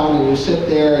town and you sit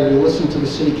there and you listen to the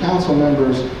city council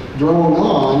members drone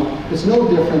on, it's no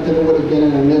different than it would have been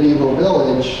in a medieval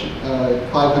village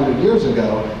 500 years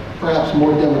ago, perhaps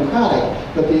more democratic,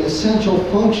 but the essential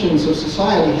functions of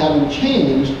society haven't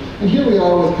changed. And here we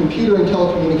are with computer and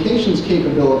telecommunications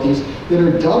capabilities that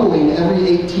are doubling every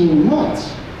 18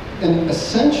 months. And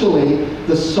essentially,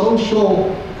 the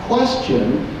social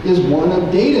question is one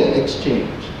of data exchange.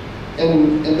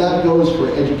 And that goes for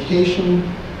education,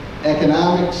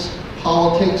 economics,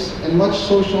 politics, and much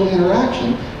social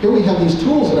interaction. Here we have these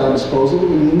tools at our disposal that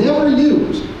we've never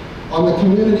used on the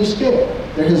community scale.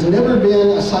 There has never been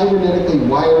a cybernetically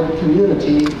wired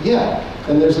community yet,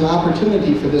 and there's an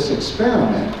opportunity for this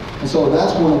experiment. And so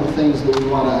that's one of the things that we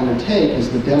want to undertake, is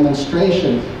the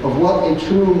demonstration of what a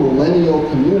true millennial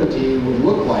community would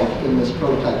look like in this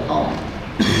prototype colony.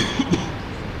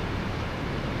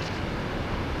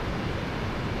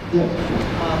 Yeah.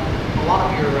 A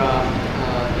lot of your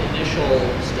initial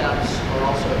steps are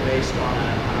also based on a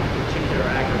particular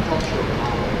agricultural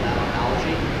model, that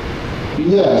analogy.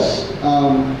 Yes.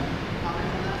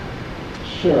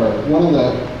 Sure.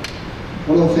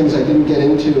 One of the things I didn't get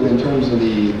into in terms of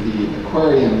the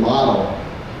aquarium model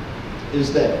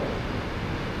is that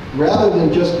rather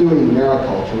than just doing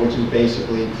mariculture, which is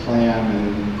basically clam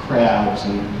and crabs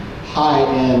and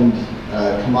high-end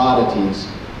commodities,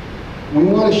 we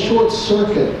want to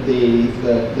short-circuit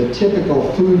the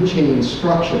typical food chain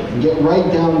structure and get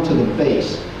right down to the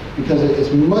base, because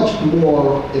it's much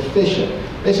more efficient.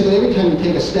 Basically, every time you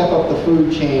take a step up the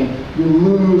food chain, you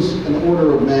lose an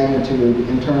order of magnitude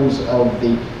in terms of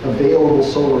the available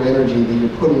solar energy that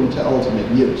you're putting to ultimate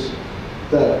use.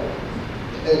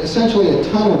 Essentially, a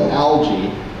ton of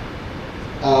algae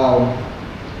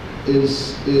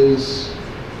is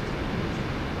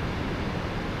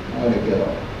how'd it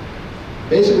go?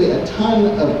 Basically, a ton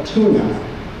of tuna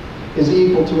is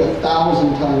equal to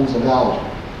 1,000 tons of algae.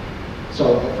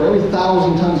 So for every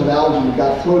 1,000 tons of algae you've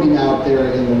got floating out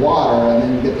there in the water, and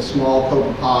then you get the small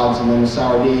copepods, and then the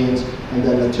sardines, and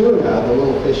then the tuna, the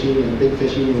little fish eating, the big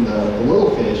fish eating the little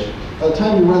fish. By the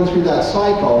time you run through that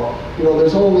cycle,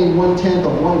 there's only 1/10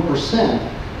 of 1%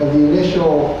 of the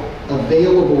initial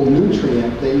available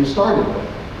nutrient that you started with.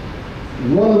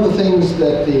 One of the things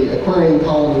that the aquarium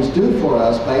colonies do for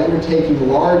us by undertaking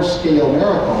large-scale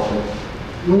mariculture,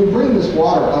 when you bring this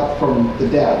water up from the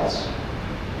depths,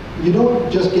 you don't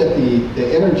just get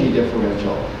the energy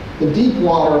differential. The deep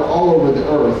water all over the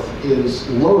earth is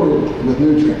loaded with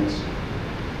nutrients.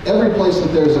 every place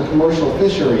that there's a commercial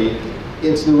fishery,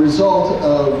 it's the result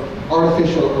of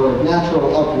artificial or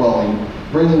natural upwelling,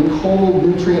 bringing cold,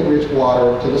 nutrient-rich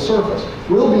water to the surface.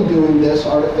 We'll be doing this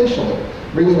artificially,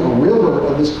 bringing a river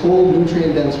of this cold,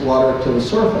 nutrient-dense water to the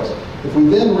surface. If we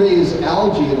then raise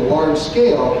algae at a large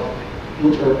scale,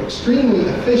 which are extremely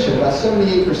efficient, about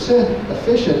 78%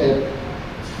 efficient at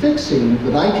fixing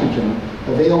the nitrogen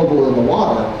available in the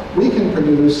water, we can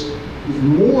produce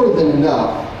more than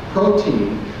enough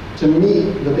protein to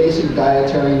meet the basic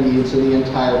dietary needs of the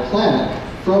entire planet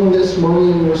from this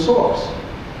marine resource.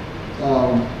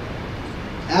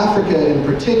 Africa in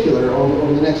particular,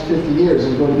 over the next 50 years,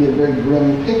 is going to be a very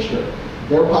grim picture.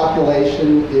 Their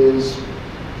population is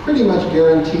pretty much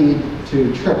guaranteed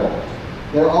to triple.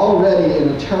 They're already in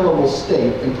a terrible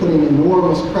state and putting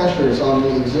enormous pressures on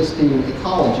the existing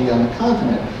ecology on the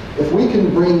continent. If we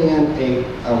can bring in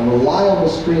a reliable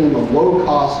stream of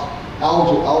low-cost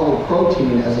algal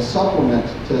protein as a supplement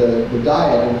to the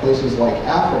diet in places like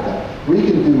Africa, we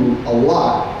can do a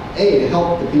lot, A, to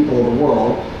help the people of the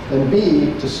world, and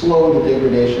B, to slow the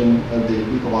degradation of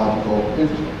the ecological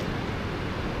infrastructure.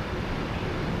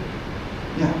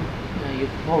 Yeah? You're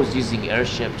proposed using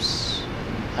airships,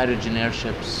 hydrogen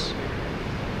airships.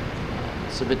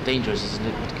 It's a bit dangerous, isn't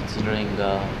it, considering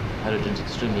hydrogen is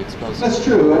extremely explosive? That's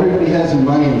true. Everybody has in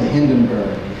mind the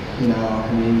Hindenburg. You know,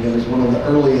 I mean, it was one of the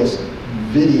earliest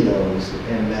videos,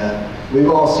 and we've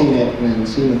all seen it and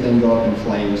seen the thing go up in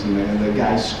flames and the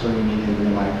guy screaming into the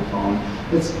microphone.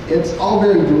 It's all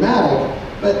very dramatic,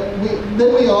 but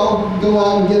then we all go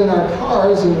out and get in our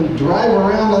cars and drive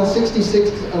around on 66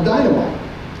 of dynamite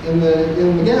in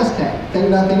the gas tank, think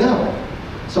nothing of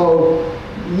it. So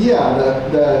yeah,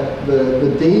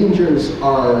 the dangers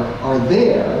are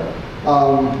there.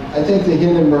 I think the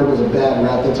Hindenburg was a bad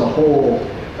rep. It's a whole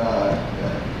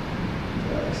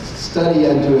study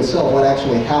unto itself what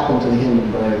actually happened to the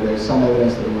Hindenburg. There's some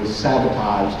evidence that it was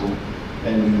sabotaged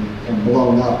and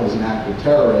blown up as an act of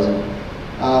terrorism.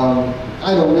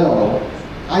 I don't know.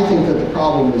 I think that the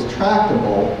problem is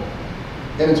tractable,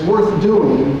 and it's worth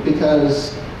doing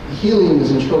because helium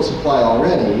is in short supply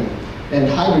already, and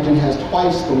hydrogen has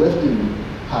twice the lifting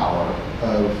power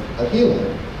of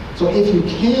helium. So if you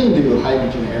can do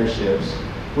hydrogen airships,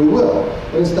 we will.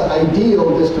 But it's the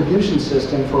ideal distribution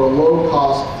system for a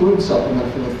low-cost food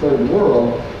supplement for the third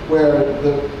world, where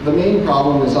the main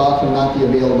problem is often not the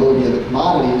availability of the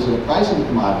commodities or the price of the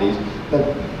commodities,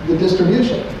 but the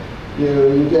distribution.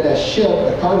 You get a ship,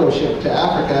 a cargo ship to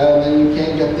Africa, and then you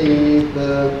can't get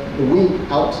the wheat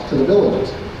out to the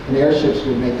villages. And airships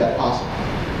would make that possible.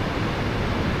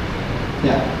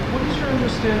 Yeah. What is your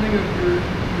understanding of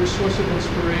your source of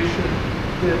inspiration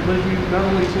that led you not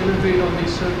only to innovate on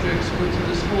these subjects, but to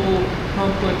this whole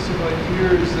complex of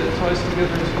ideas that ties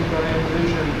together into the Gaian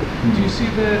vision? Do you see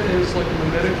that as like a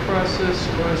mimetic process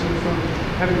arising from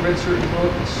having read certain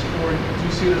books, or do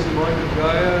you see it as the mind of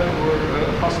Gaia, or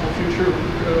a possible future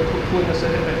pulling us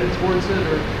ahead towards it,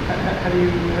 or how do you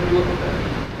look at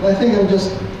that? Well, I think I'm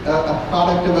just a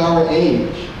product of our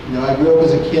age. You know, I grew up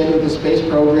as a kid with the space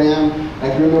program. I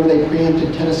can remember they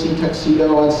preempted Tennessee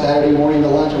Tuxedo on Saturday morning to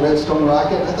launch a Redstone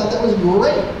rocket. I thought that was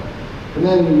great. And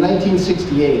then in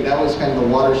 1968, that was kind of the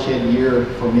watershed year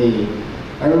for me.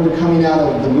 I remember coming out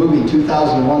of the movie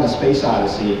 2001: A Space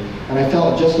Odyssey, and I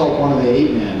felt just like one of the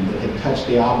 8 men that had touched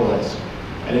the obelisk.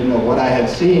 I didn't know what I had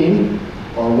seen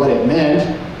or what it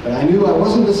meant, but I knew I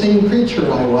wasn't the same creature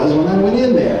I was when I went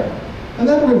in there. And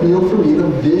that revealed for me the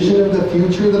vision of the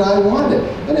future that I wanted.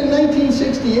 And in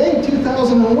 1968,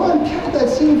 2001, kept that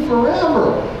scene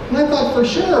forever. And I thought for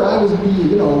sure I was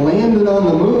landed on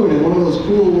the moon in one of those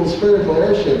cool little spherical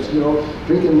airships,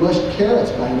 drinking mushed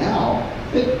carrots by now.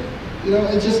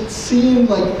 It just seemed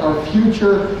like our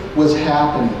future was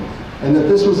happening and that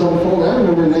this was unfolding. I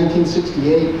remember in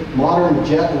 1968, modern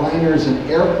jetliners and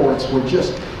airports were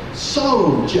just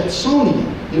so Jetsonian.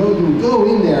 You would go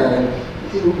in there and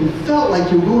it felt like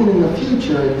you were going in the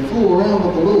future and fool around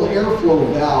with the little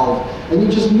airflow valve, and you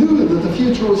just knew that the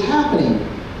future was happening.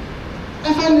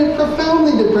 I find it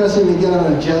profoundly depressing to get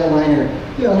on a jetliner.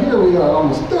 Here we are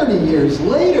almost 30 years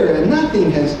later, and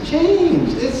nothing has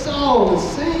changed. It's all the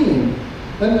same.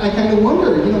 And I kind of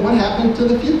wonder, what happened to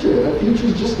the future? The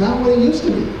future's just not what it used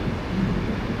to be.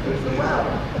 There's the web.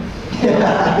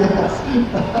 Yeah, yes.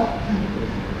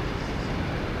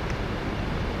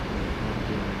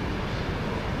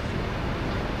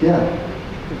 Yeah.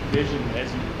 Vision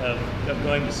of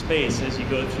going to space as you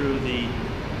go through the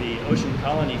ocean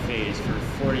colony phase for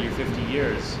 40 or 50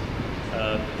 years.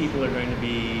 People are going to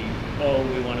be,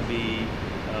 we want to be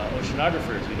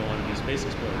oceanographers, we don't want to be space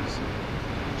explorers.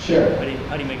 Sure.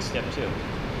 How do you make step 2?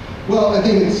 Well, I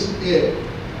think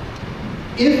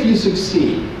if you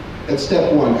succeed at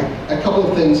step one, a couple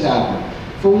of things happen.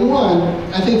 For one,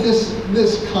 I think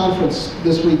this conference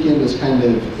this weekend is kind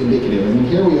of indicative. I mean,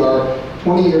 here we are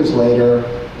 20 years later,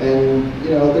 and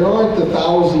there aren't the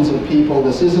thousands of people.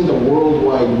 This isn't a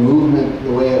worldwide movement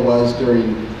the way it was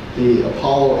during the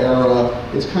Apollo era.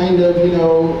 It's kind of,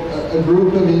 a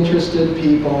group of interested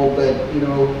people, but,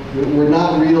 we're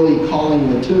not really calling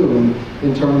the tune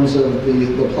in terms of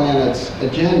the planet's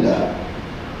agenda.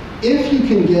 If you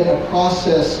can get a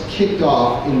process kicked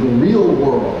off in the real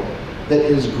world that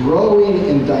is growing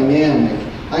and dynamic,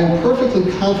 I'm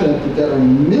perfectly confident that there are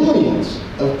millions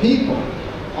of people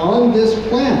on this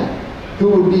planet who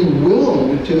would be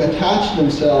willing to attach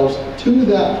themselves to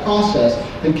that process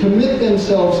and commit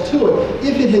themselves to it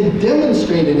if it had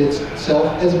demonstrated itself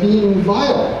as being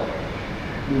viable.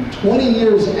 20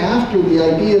 years after the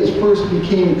ideas first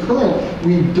became current,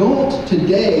 we don't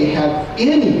today have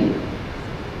any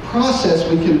process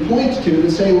we can point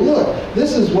to say, look,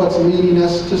 this is what's leading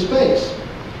us to space.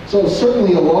 So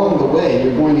certainly along the way,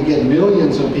 you're going to get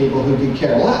millions of people who could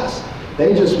care less.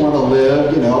 They just want to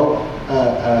live,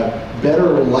 a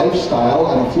better lifestyle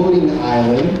on a floating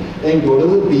island and go to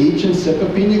the beach and sip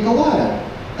a pina colada.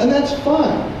 And that's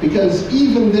fine, because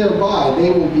even thereby,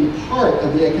 they will be part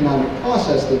of the economic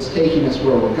process that's taking us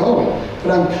where we're going.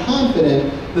 But I'm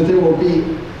confident that there will be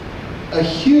a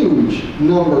huge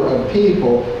number of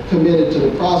people committed to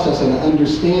the process and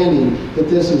understanding that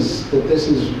this is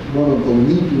one of the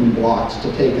leaping blocks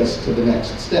to take us to the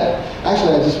next step.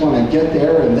 Actually, I just want to get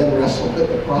there and then wrestle with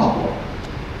the problem.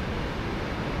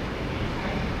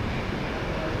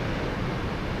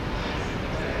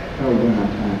 How are we doing on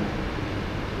time?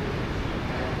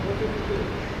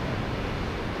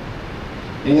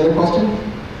 Any other questions?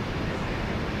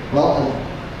 Well,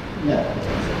 yeah.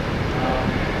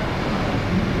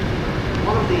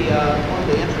 One of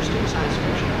the interesting science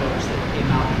fiction books that came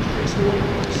out just recently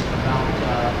was about,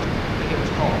 I think it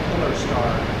was called Pillar Star,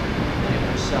 and it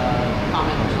was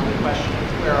commenting on the question of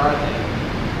where are they?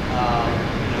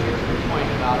 Your point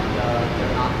about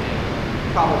there not being,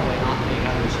 probably not being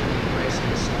understood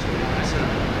races, since we haven't seen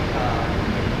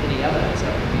any evidence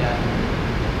of them yet.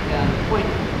 And the point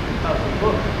of the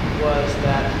book was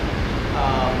that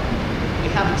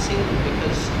we haven't seen them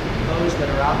because those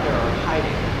that are out there are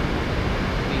hiding.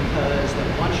 Because that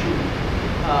once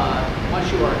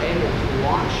you are able to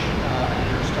launch an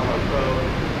interstellar probe,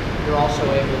 you're also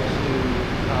able to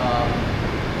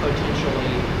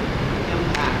potentially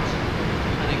impact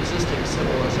an existing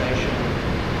civilization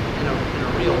in a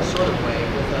real sort of way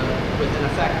with in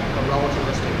effect a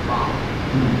relativistic bomb,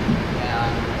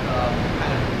 and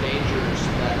kind of dangers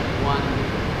that one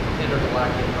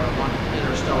intergalactic or one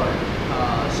interstellar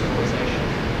civilization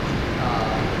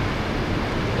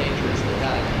dangers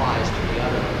that applies to the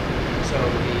other. So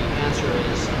the answer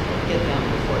is hit them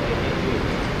before they hit you.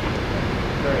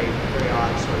 Very, very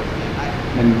odd sort of thing.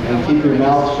 And keep your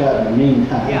mouth shut in the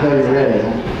meantime until you're ready.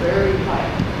 Very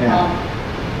tight. Yeah.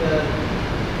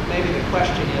 Maybe the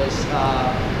question is,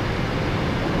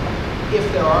 if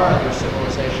there are other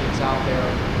civilizations out there,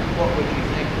 what would you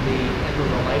think the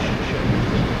interrelationship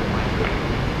between them might be?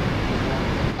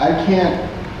 I can't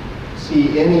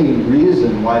see any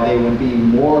reason why they would be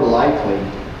more likely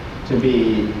to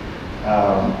be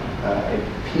a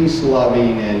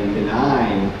peace-loving and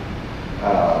benign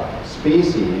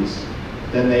species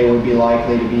than they would be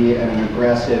likely to be an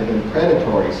aggressive and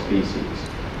predatory species.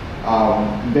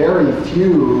 Very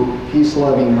few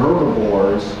peace-loving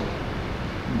herbivores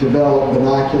develop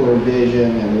binocular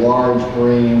vision and large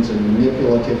brains and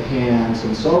manipulative hands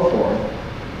and so forth,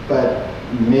 but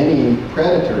many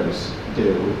predators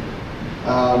do.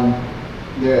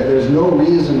 There's no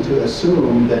reason to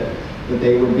assume that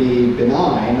they would be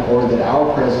benign or that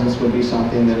our presence would be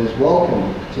something that is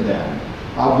welcome to them.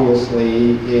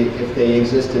 Obviously, if they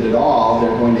existed at all,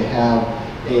 they're going to have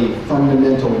a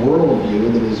fundamental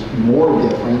worldview that is more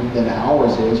different than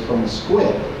ours is from a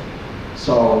squid.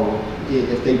 So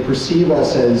if they perceive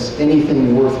us as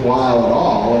anything worthwhile at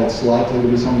all, it's likely to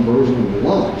be some version of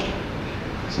lunch.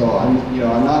 So I'm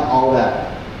not all that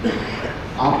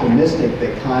optimistic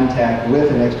that contact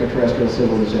with an extraterrestrial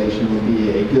civilization would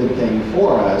be a good thing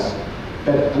for us,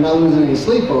 but I'm not losing any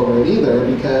sleep over it either,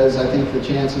 because I think the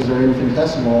chances are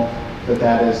infinitesimal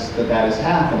that is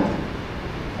happening.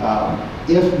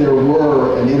 If there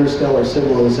were an interstellar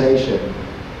civilization,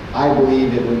 I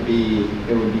believe it would be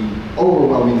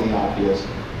overwhelmingly obvious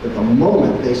that the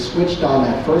moment they switched on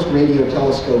that first radio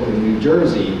telescope in New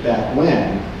Jersey back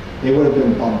when, they would have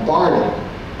been bombarded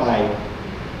by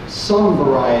some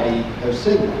variety of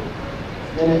signal.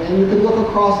 And you could look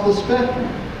across the spectrum.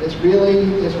 It's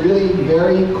really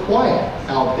very quiet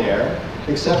out there,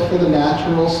 except for the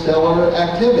natural stellar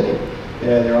activity.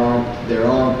 There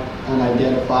aren't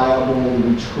unidentifiable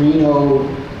neutrino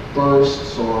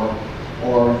bursts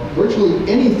or virtually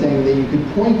anything that you could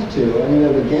point to. I mean,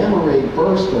 there are the gamma ray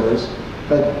bursters,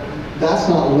 but that's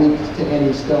not linked to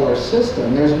any stellar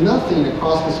system. There's nothing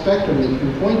across the spectrum that you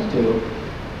can point to.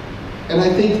 And I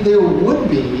think there would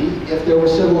be if there were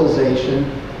civilization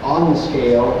on the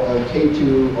scale of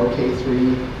K2 or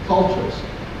K3 cultures.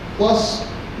 Plus,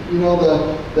 you know,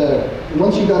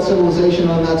 once you got civilization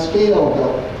on that scale,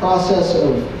 the process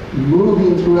of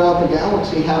moving throughout the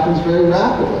galaxy happens very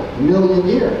rapidly, 1 million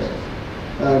years.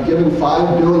 Given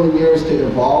 5 billion years to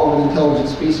evolve an intelligent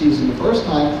species in the first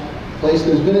place,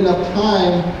 there's been enough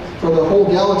time for the whole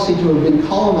galaxy to have been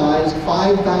colonized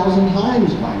 5,000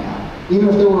 times by now, even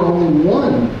if there were only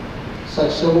one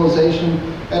such civilization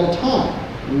at a time.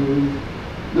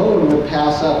 No one would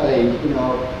pass up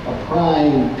a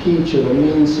prime peach of a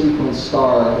mean sequence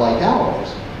star like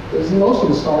ours. Because most of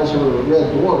the stars are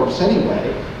red dwarfs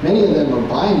anyway. Many of them are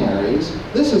binaries.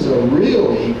 This is a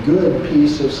really good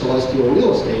piece of celestial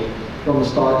real estate from a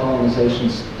star colonization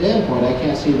standpoint. I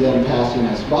can't see them passing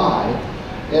us by.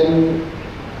 And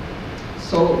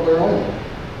so where are they?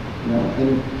 You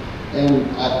know,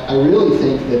 and I really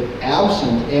think that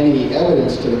absent any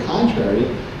evidence to the contrary,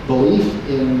 belief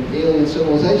in alien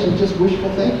civilization is just wishful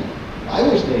thinking. I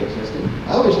wish they existed.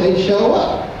 I wish they'd show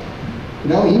up. You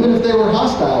know, even if they were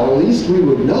hostile, at least we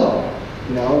would know,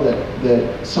 you know,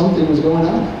 that something was going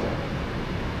on out there.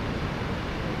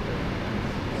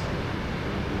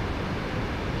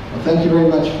 Well, thank you very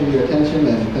much for your attention,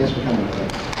 and thanks for coming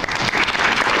today.